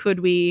how could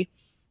we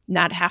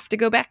not have to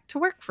go back to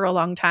work for a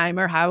long time,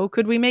 or how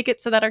could we make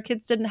it so that our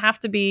kids didn't have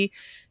to be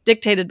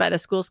dictated by the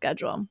school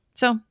schedule.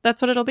 So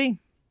that's what it'll be.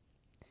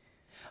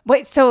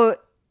 Wait, so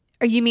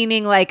are you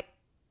meaning like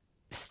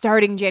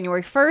starting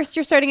January 1st,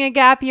 you're starting a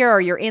gap year,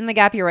 or you're in the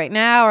gap year right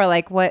now, or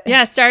like what?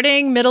 Yeah,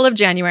 starting middle of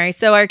January.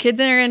 So our kids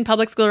are in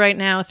public school right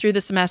now through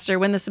the semester.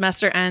 When the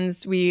semester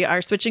ends, we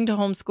are switching to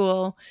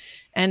homeschool,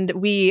 and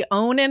we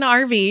own an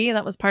RV.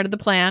 That was part of the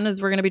plan,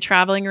 is we're going to be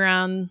traveling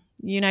around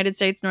the United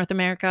States, North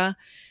America,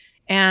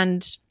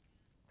 and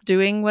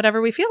doing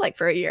whatever we feel like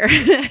for a year.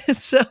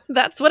 So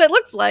that's what it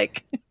looks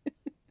like.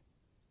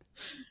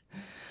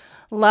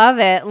 Love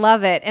it.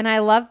 Love it. And I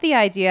love the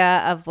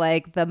idea of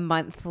like the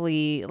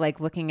monthly, like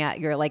looking at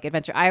your like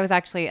adventure. I was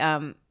actually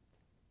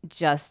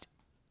just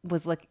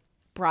was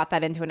brought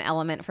that into an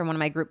element from one of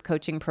my group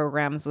coaching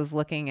programs, was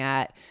looking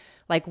at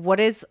like what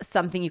is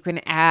something you can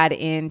add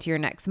into your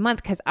next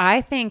month. Because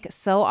I think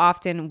so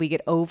often we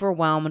get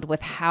overwhelmed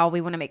with how we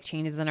want to make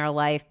changes in our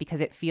life because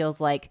it feels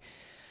like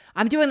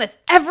I'm doing this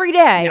every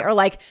day, or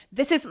like,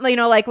 this is,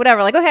 like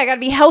whatever, like, okay, I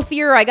gotta be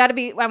healthier. I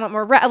want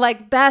more,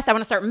 best. I want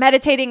to start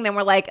meditating. Then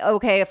we're like,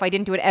 okay, if I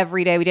didn't do it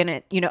every day, we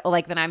didn't,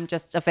 then I'm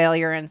just a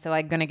failure. And so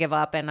I'm going to give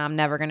up, and I'm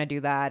never going to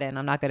do that. And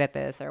I'm not good at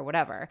this or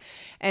whatever.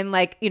 And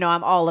like,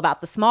 I'm all about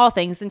the small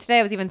things. And today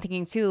I was even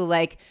thinking too,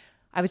 like,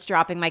 I was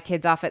dropping my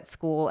kids off at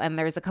school, and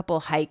there's a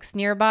couple hikes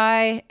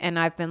nearby. And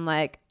I've been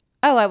like,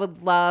 oh, I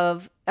would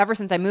love, ever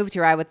since I moved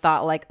here, I would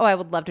thought like, oh, I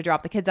would love to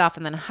drop the kids off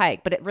and then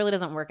hike. But it really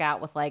doesn't work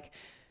out with like,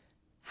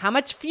 how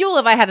much fuel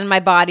have I had in my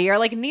body, or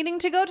like needing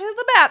to go to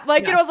the bath?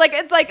 Like,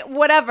 it's like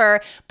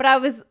whatever. But I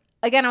was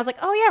like,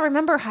 oh yeah,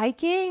 remember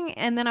hiking?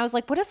 And then I was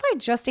like, what if I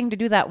just aim to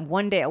do that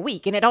one day a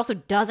week? And it also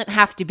doesn't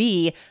have to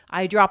be,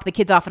 I drop the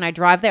kids off and I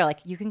drive there. Like,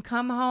 you can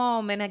come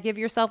home and give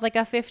yourself like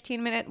a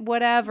 15-minute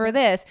whatever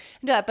this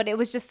and do that. But it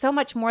was just so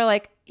much more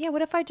like, yeah,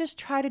 what if I just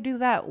try to do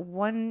that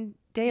one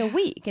day a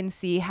week and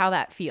see how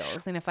that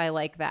feels? And if I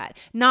like that,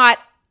 not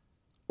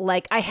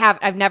like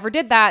I've never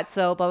did that,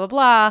 so blah, blah,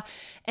 blah.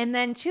 And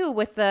then too,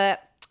 with the,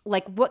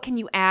 like, what can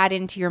you add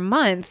into your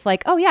month?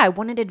 Like, oh yeah, I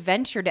want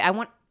adventure.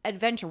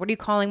 What are you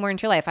calling more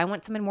into your life? I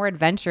want some more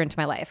adventure into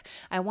my life.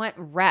 I want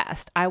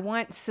rest. I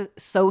want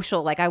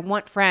social, like I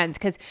want friends,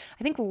 because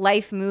I think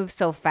life moves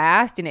so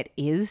fast, and it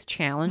is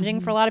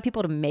challenging for a lot of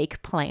people to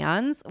make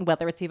plans,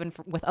 whether it's even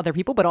with other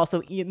people, but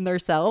also in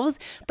themselves.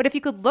 But if you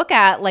could look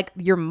at like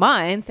your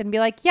month and be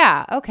like,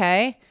 yeah,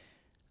 okay,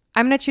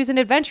 I'm going to choose an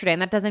adventure day.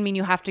 And that doesn't mean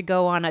you have to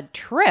go on a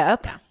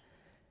trip. Yeah.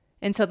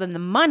 And so then the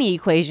money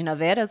equation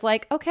of it is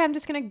like, okay, I'm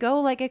just going to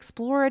go like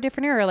explore a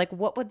different area. Like,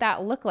 what would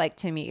that look like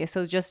to me?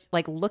 So just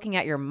like looking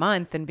at your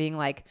month and being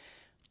like,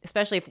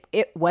 especially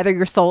whether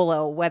you're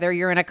solo, whether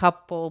you're in a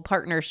couple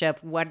partnership,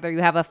 whether you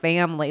have a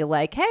family,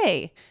 like,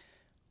 hey,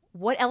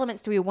 what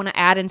elements do we want to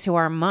add into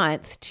our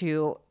month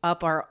to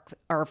up our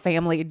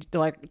family,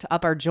 like to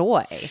up our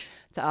joy,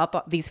 to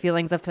up these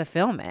feelings of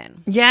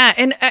fulfillment? Yeah.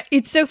 And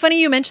it's so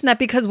funny you mentioned that,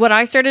 because what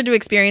I started to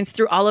experience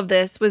through all of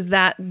this was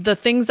that the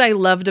things I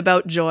loved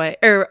about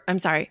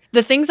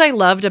the things I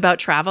loved about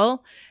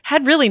travel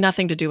had really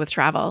nothing to do with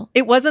travel.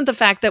 It wasn't the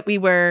fact that we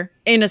were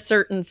in a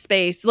certain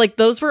space. Like,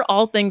 those were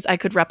all things I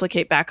could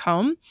replicate back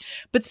home.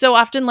 But so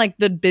often, like,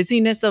 the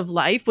busyness of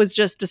life was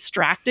just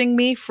distracting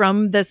me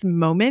from this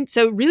moment.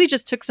 So it really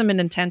just took some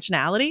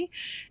intentionality.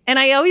 And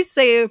I always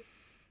say,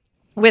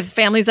 with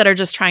families that are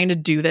just trying to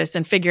do this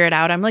and figure it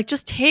out, I'm like,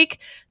 just take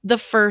the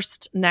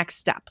first next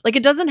step. Like,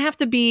 it doesn't have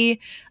to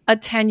be a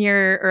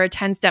 10-year or a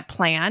 10-step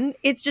plan.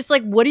 It's just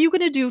like, what are you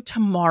going to do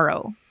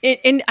tomorrow?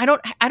 And I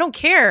don't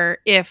care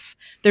if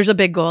there's a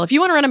big goal. If you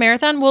want to run a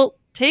marathon, well,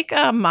 take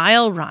a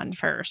mile run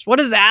first. What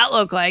does that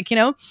look like?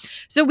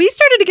 So we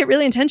started to get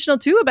really intentional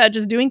too about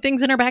just doing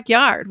things in our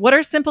backyard. What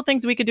are simple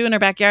things we could do in our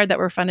backyard that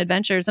were fun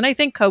adventures? And I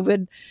think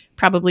COVID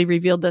probably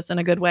revealed this in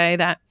a good way,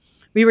 that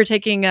we were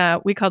taking,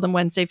 we call them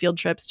Wednesday field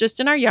trips, just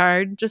in our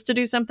yard, just to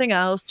do something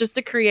else, just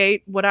to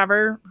create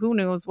whatever, who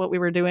knows what we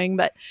were doing.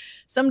 But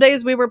some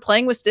days we were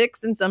playing with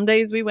sticks, and some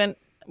days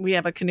we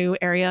have a canoe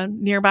area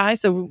nearby.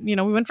 So, we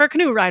went for a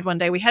canoe ride one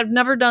day. We had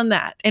never done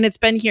that. And it's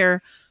been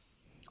here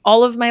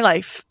all of my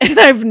life, and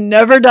I've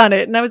never done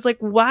it. And I was like,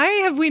 why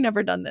have we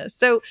never done this?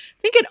 So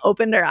I think it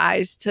opened our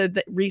eyes to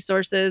the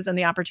resources and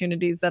the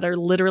opportunities that are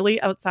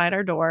literally outside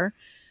our door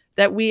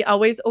that we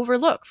always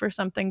overlook for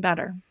something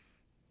better.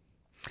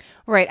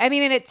 Right. I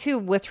mean, and it too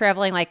with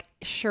traveling, like,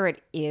 sure,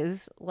 it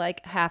is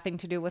like having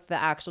to do with the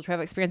actual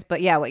travel experience.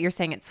 But yeah, what you're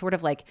saying, it's sort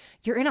of like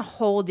you're in a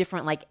whole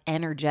different, like,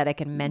 energetic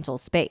and mental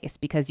space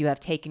because you have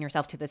taken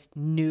yourself to this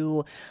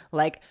new,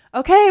 like,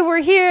 okay,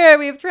 we're here,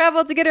 we've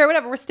traveled together, or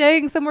whatever, we're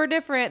staying somewhere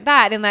different.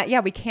 That and that, yeah,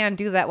 we can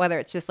do that, whether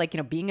it's just like,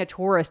 being a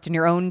tourist in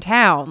your own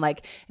town.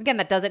 Like, again,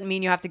 that doesn't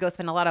mean you have to go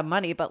spend a lot of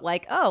money, but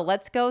like, oh,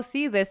 let's go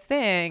see this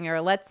thing, or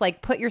let's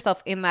like put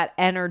yourself in that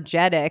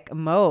energetic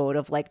mode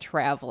of like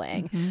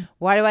traveling.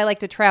 Why do I like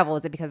to travel?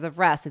 Is it because of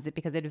rest? Is it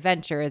because of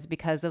adventure? Is it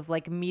because of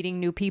like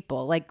meeting new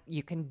people? Like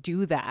you can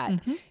do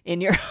that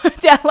in your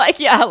like,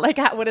 yeah, like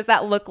what does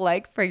that look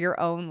like for your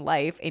own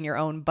life in your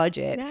own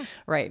budget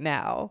right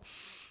now?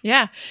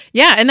 Yeah.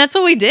 Yeah. And that's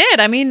what we did.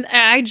 I mean,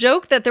 I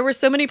joke that there were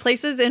so many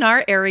places in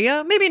our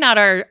area, maybe not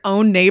our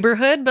own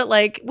neighborhood, but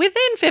like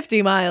within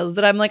 50 miles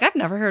that I'm like, I've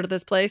never heard of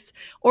this place.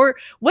 Or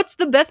what's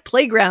the best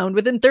playground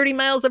within 30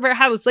 miles of our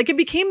house? Like it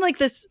became like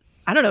this,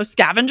 I don't know,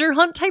 scavenger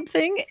hunt type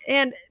thing.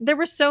 And there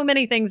were so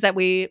many things that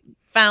we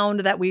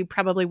found that we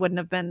probably wouldn't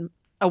have been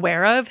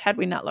aware of had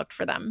we not looked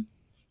for them.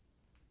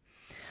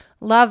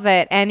 Love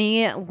it.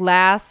 Any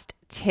last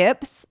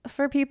tips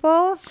for people?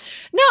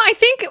 No, I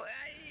think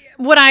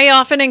what I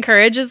often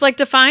encourage is like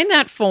to find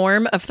that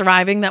form of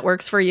thriving that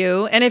works for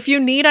you. And if you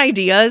need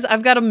ideas,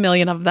 I've got a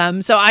million of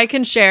them. So I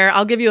can share,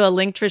 I'll give you a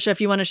link, Trisha, if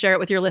you want to share it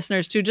with your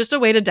listeners too, just a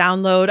way to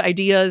download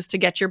ideas to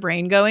get your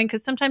brain going.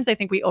 Because sometimes I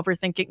think we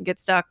overthink it and get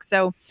stuck.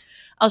 So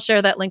I'll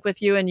share that link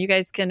with you and you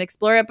guys can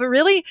explore it. But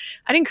really,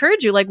 I'd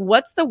encourage you, like,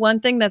 what's the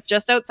one thing that's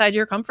just outside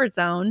your comfort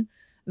zone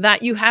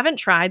that you haven't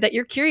tried, that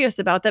you're curious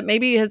about, that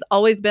maybe has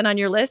always been on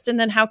your list? And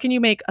then how can you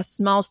make a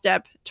small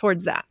step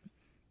towards that?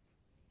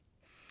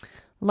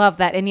 Love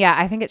that. And yeah,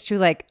 I think it's true.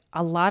 Like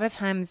a lot of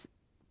times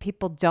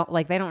people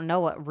they don't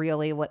know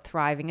what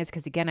thriving is.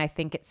 Cause again, I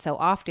think it's so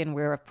often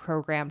we're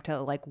programmed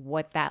to like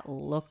what that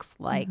looks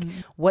like,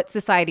 what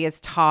society has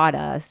taught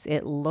us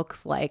it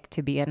looks like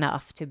to be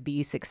enough, to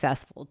be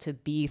successful, to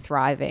be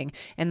thriving.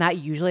 And that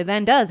usually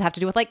then does have to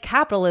do with like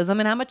capitalism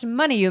and how much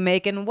money you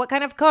make and what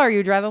kind of car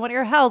you drive and what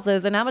your house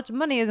is and how much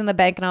money is in the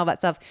bank and all that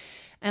stuff.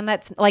 And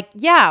that's like,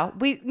 yeah,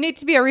 we need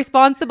to be a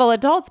responsible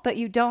adults, but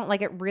you don't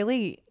like it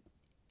really.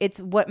 It's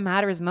what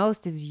matters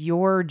most is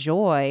your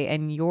joy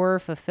and your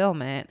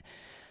fulfillment.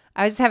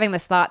 I was just having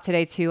this thought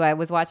today too. I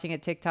was watching a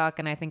TikTok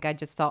and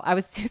I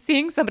was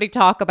seeing somebody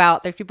talk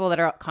about, there's people that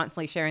are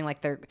constantly sharing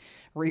like their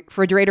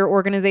refrigerator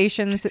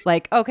organizations,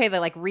 like, okay, they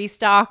like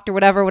restocked or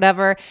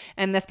whatever.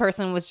 And this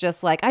person was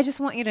just like, I just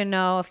want you to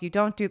know if you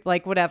don't do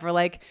like whatever,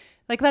 like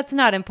that's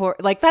not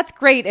important. Like that's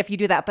great if you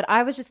do that. But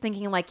I was just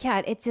thinking like,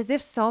 yeah, it's as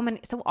if so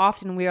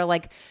often we are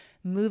like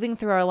moving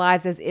through our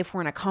lives as if we're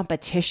in a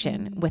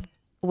competition with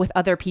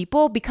other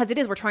people, because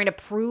we're trying to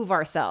prove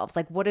ourselves.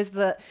 Like, what is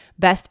the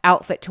best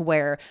outfit to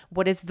wear?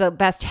 What is the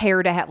best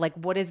hair to have? Like,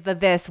 what is the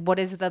this? What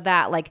is the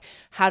that? Like,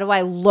 how do I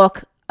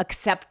look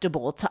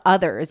acceptable to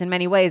others in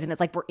many ways? And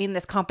it's like, we're in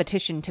this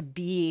competition to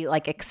be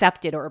like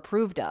accepted or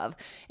approved of.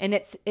 And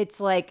it's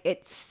like,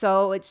 it's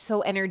so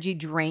energy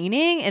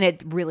draining and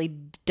it really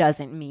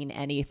doesn't mean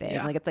anything.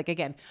 Yeah. Like, it's like,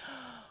 again,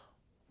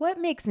 what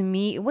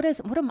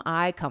am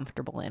I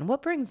comfortable in?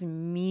 What brings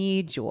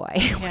me joy?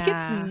 What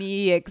gets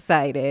me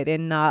excited?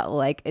 And not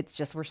like, it's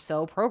just, we're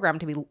so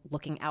programmed to be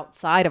looking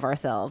outside of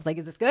ourselves. Like,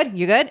 is this good?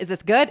 You good? Is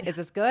this good? Is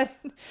this good?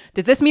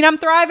 Does this mean I'm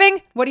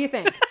thriving? What do you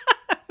think?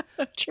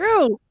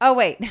 True. Oh,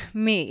 wait,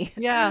 me.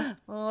 Yeah.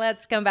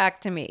 Let's come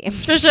back to me.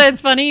 Trisha, it's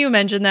funny you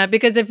mentioned that,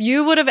 because if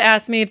you would have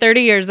asked me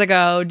 30 years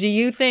ago, do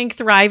you think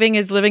thriving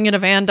is living in a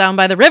van down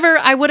by the river?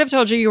 I would have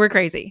told you were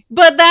crazy.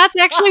 But that's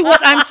actually what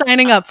I'm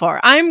signing up for.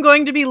 I'm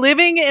going to be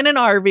living in an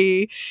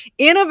RV,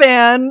 in a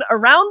van,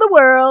 around the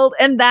world.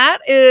 And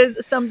that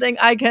is something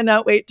I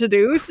cannot wait to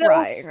do. So,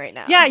 right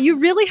now. Yeah, you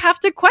really have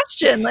to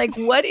question, like,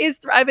 what is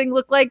thriving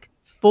look like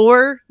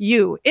for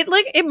you? It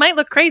might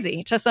look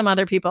crazy to some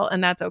other people,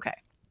 and that's okay.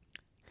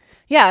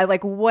 Yeah,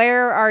 like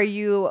where are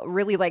you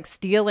really like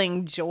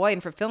stealing joy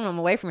and fulfillment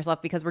away from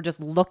yourself because we're just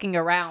looking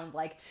around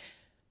like,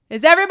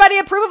 is everybody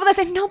approve of this?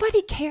 And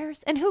nobody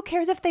cares. And who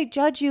cares if they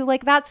judge you?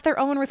 Like that's their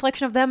own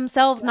reflection of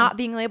themselves not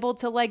being able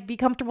to like be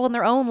comfortable in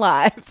their own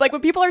lives. Like when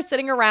people are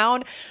sitting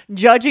around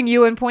judging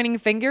you and pointing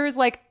fingers,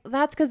 like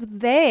that's because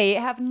they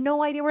have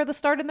no idea where to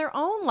start in their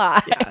own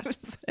lives.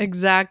 Yes,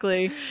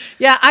 exactly.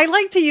 Yeah, I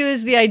like to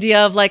use the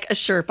idea of like a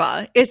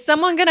Sherpa. Is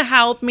someone going to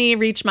help me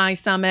reach my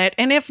summit?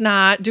 And if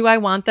not, do I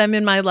want them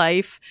in my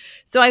life?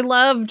 So I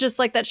love just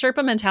like that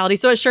Sherpa mentality.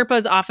 So a Sherpa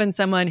is often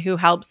someone who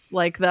helps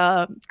like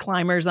the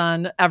climbers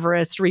on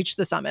Everest reach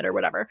the summit or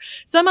whatever.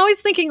 So I'm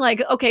always thinking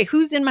like, okay,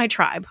 who's in my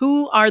tribe?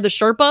 Who are the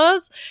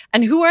Sherpas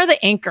and who are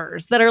the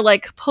anchors that are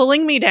like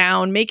pulling me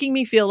down, making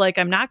me feel like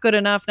I'm not good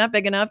enough, not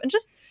big enough, and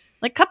just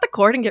like cut the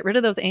cord and get rid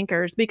of those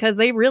anchors because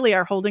they really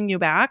are holding you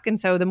back. And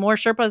so the more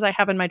Sherpas I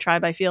have in my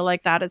tribe, I feel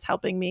like that is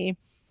helping me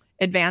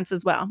advance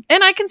as well.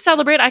 And I can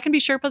celebrate. I can be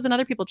Sherpas in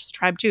other people's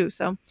tribe too.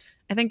 So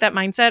I think that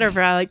mindset of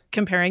like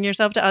comparing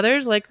yourself to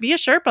others, like be a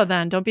Sherpa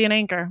then, don't be an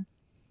anchor.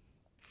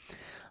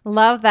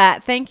 Love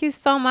that. Thank you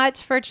so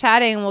much for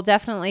chatting. We'll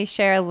definitely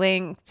share a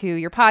link to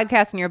your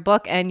podcast and your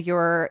book and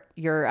your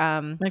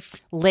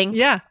link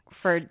Yeah.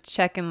 for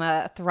checking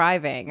the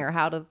thriving or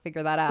how to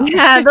figure that out.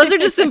 Yeah, those are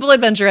just simple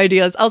adventure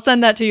ideas. I'll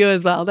send that to you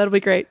as well. That'll be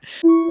great.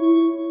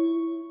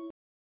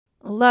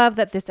 Love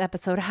that this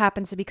episode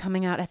happens to be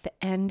coming out at the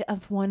end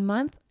of 1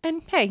 month.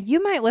 And hey,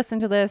 you might listen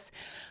to this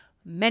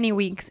many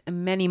weeks,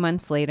 many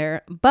months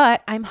later,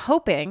 but I'm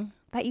hoping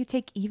that you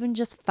take even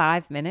just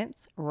 5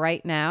 minutes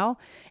right now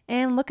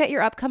and look at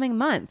your upcoming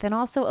month and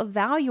also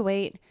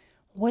evaluate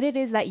what it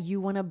is that you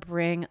want to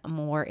bring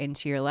more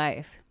into your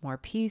life. More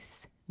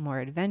peace, more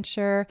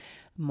adventure,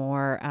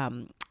 more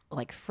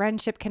like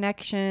friendship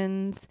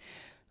connections,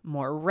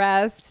 more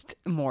rest,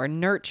 more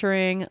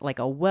nurturing, like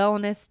a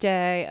wellness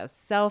day, a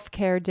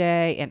self-care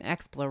day, an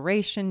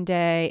exploration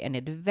day, an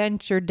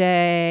adventure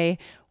day.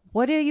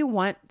 What do you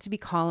want to be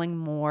calling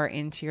more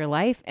into your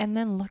life? And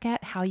then look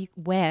at how you,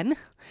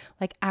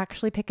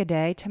 actually pick a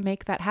day to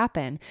make that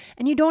happen.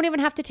 And you don't even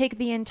have to take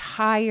the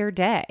entire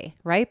day,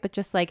 right? But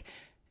just like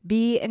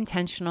be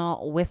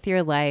intentional with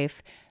your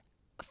life.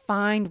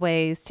 Find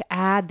ways to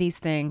add these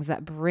things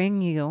that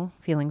bring you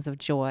feelings of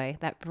joy,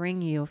 that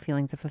bring you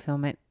feelings of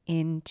fulfillment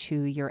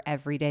into your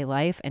everyday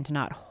life, and to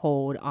not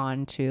hold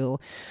on to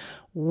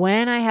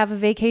when I have a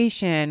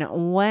vacation,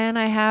 when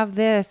I have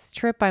this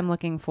trip I'm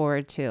looking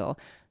forward to.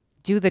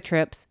 Do the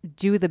trips,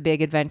 do the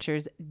big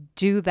adventures,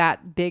 do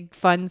that big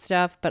fun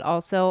stuff, but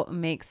also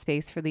make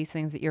space for these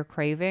things that you're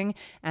craving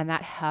and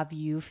that have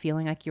you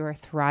feeling like you're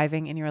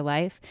thriving in your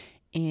life,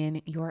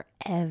 in your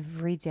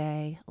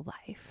everyday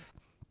life.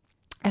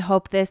 I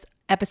hope this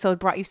episode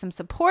brought you some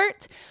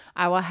support.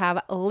 I will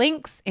have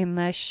links in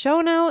the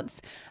show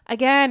notes.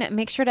 Again,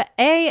 make sure to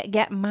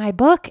get my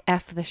book,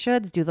 F the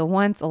Shoulds, Do the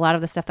Wants. A lot of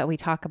the stuff that we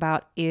talk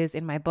about is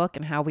in my book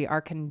and how we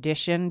are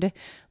conditioned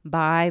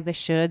by the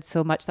shoulds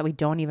so much that we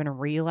don't even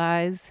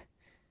realize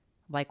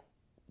like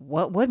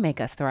what would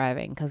make us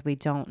thriving because we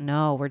don't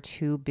know. We're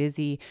too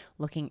busy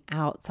looking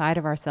outside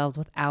of ourselves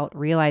without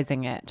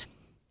realizing it.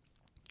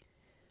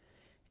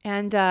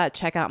 And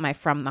check out my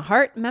From the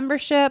Heart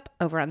membership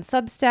over on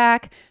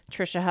Substack,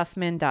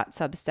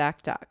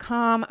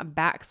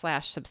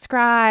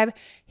 trishahuffman.substack.com/subscribe.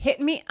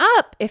 Hit me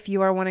up if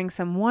you are wanting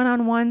some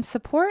one-on-one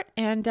support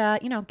and,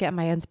 get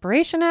my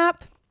inspiration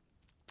app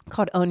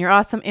called Own Your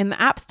Awesome in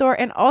the App Store.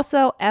 And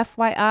also,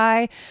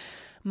 FYI,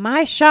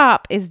 my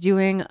shop is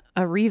doing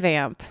a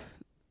revamp.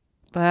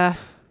 I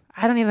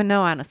don't even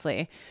know,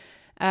 honestly.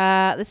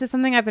 This is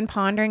something I've been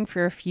pondering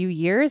for a few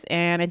years,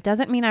 and it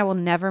doesn't mean I will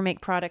never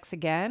make products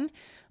again.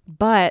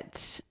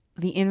 But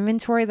the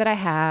inventory that I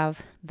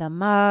have, the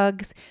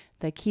mugs,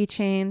 the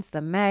keychains,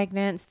 the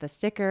magnets, the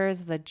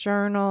stickers, the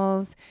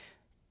journals,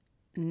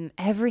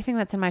 everything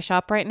that's in my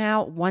shop right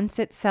now, once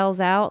it sells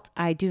out,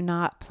 I do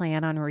not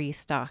plan on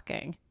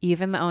restocking.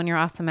 Even the Own Your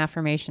Awesome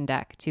affirmation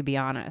deck, to be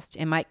honest.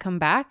 It might come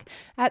back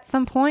at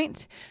some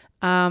point.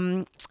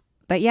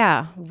 But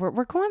yeah,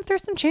 we're going through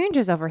some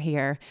changes over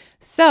here.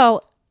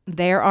 So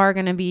there are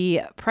going to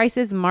be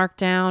prices marked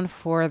down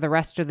for the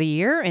rest of the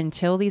year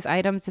until these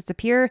items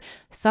disappear.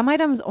 Some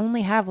items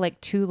only have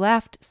like 2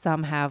 left.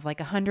 Some have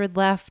like 100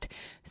 left.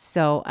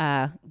 So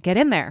get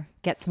in there,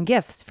 get some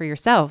gifts for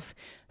yourself.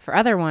 For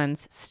other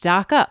ones,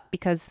 stock up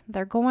because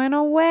they're going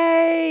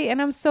away.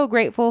 And I'm so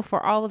grateful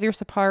for all of your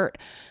support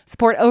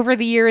over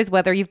the years,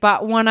 whether you've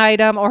bought one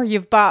item or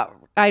you've bought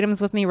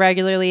items with me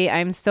regularly.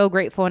 I'm so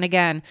grateful. And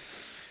again,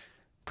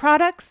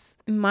 products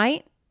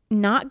might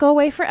not go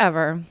away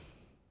forever,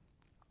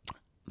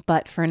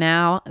 but for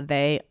now,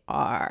 they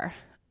are.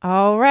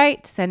 All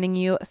right. Sending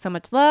you so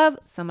much love,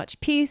 so much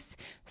peace,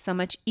 so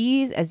much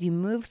ease as you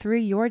move through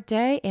your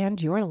day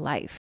and your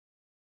life.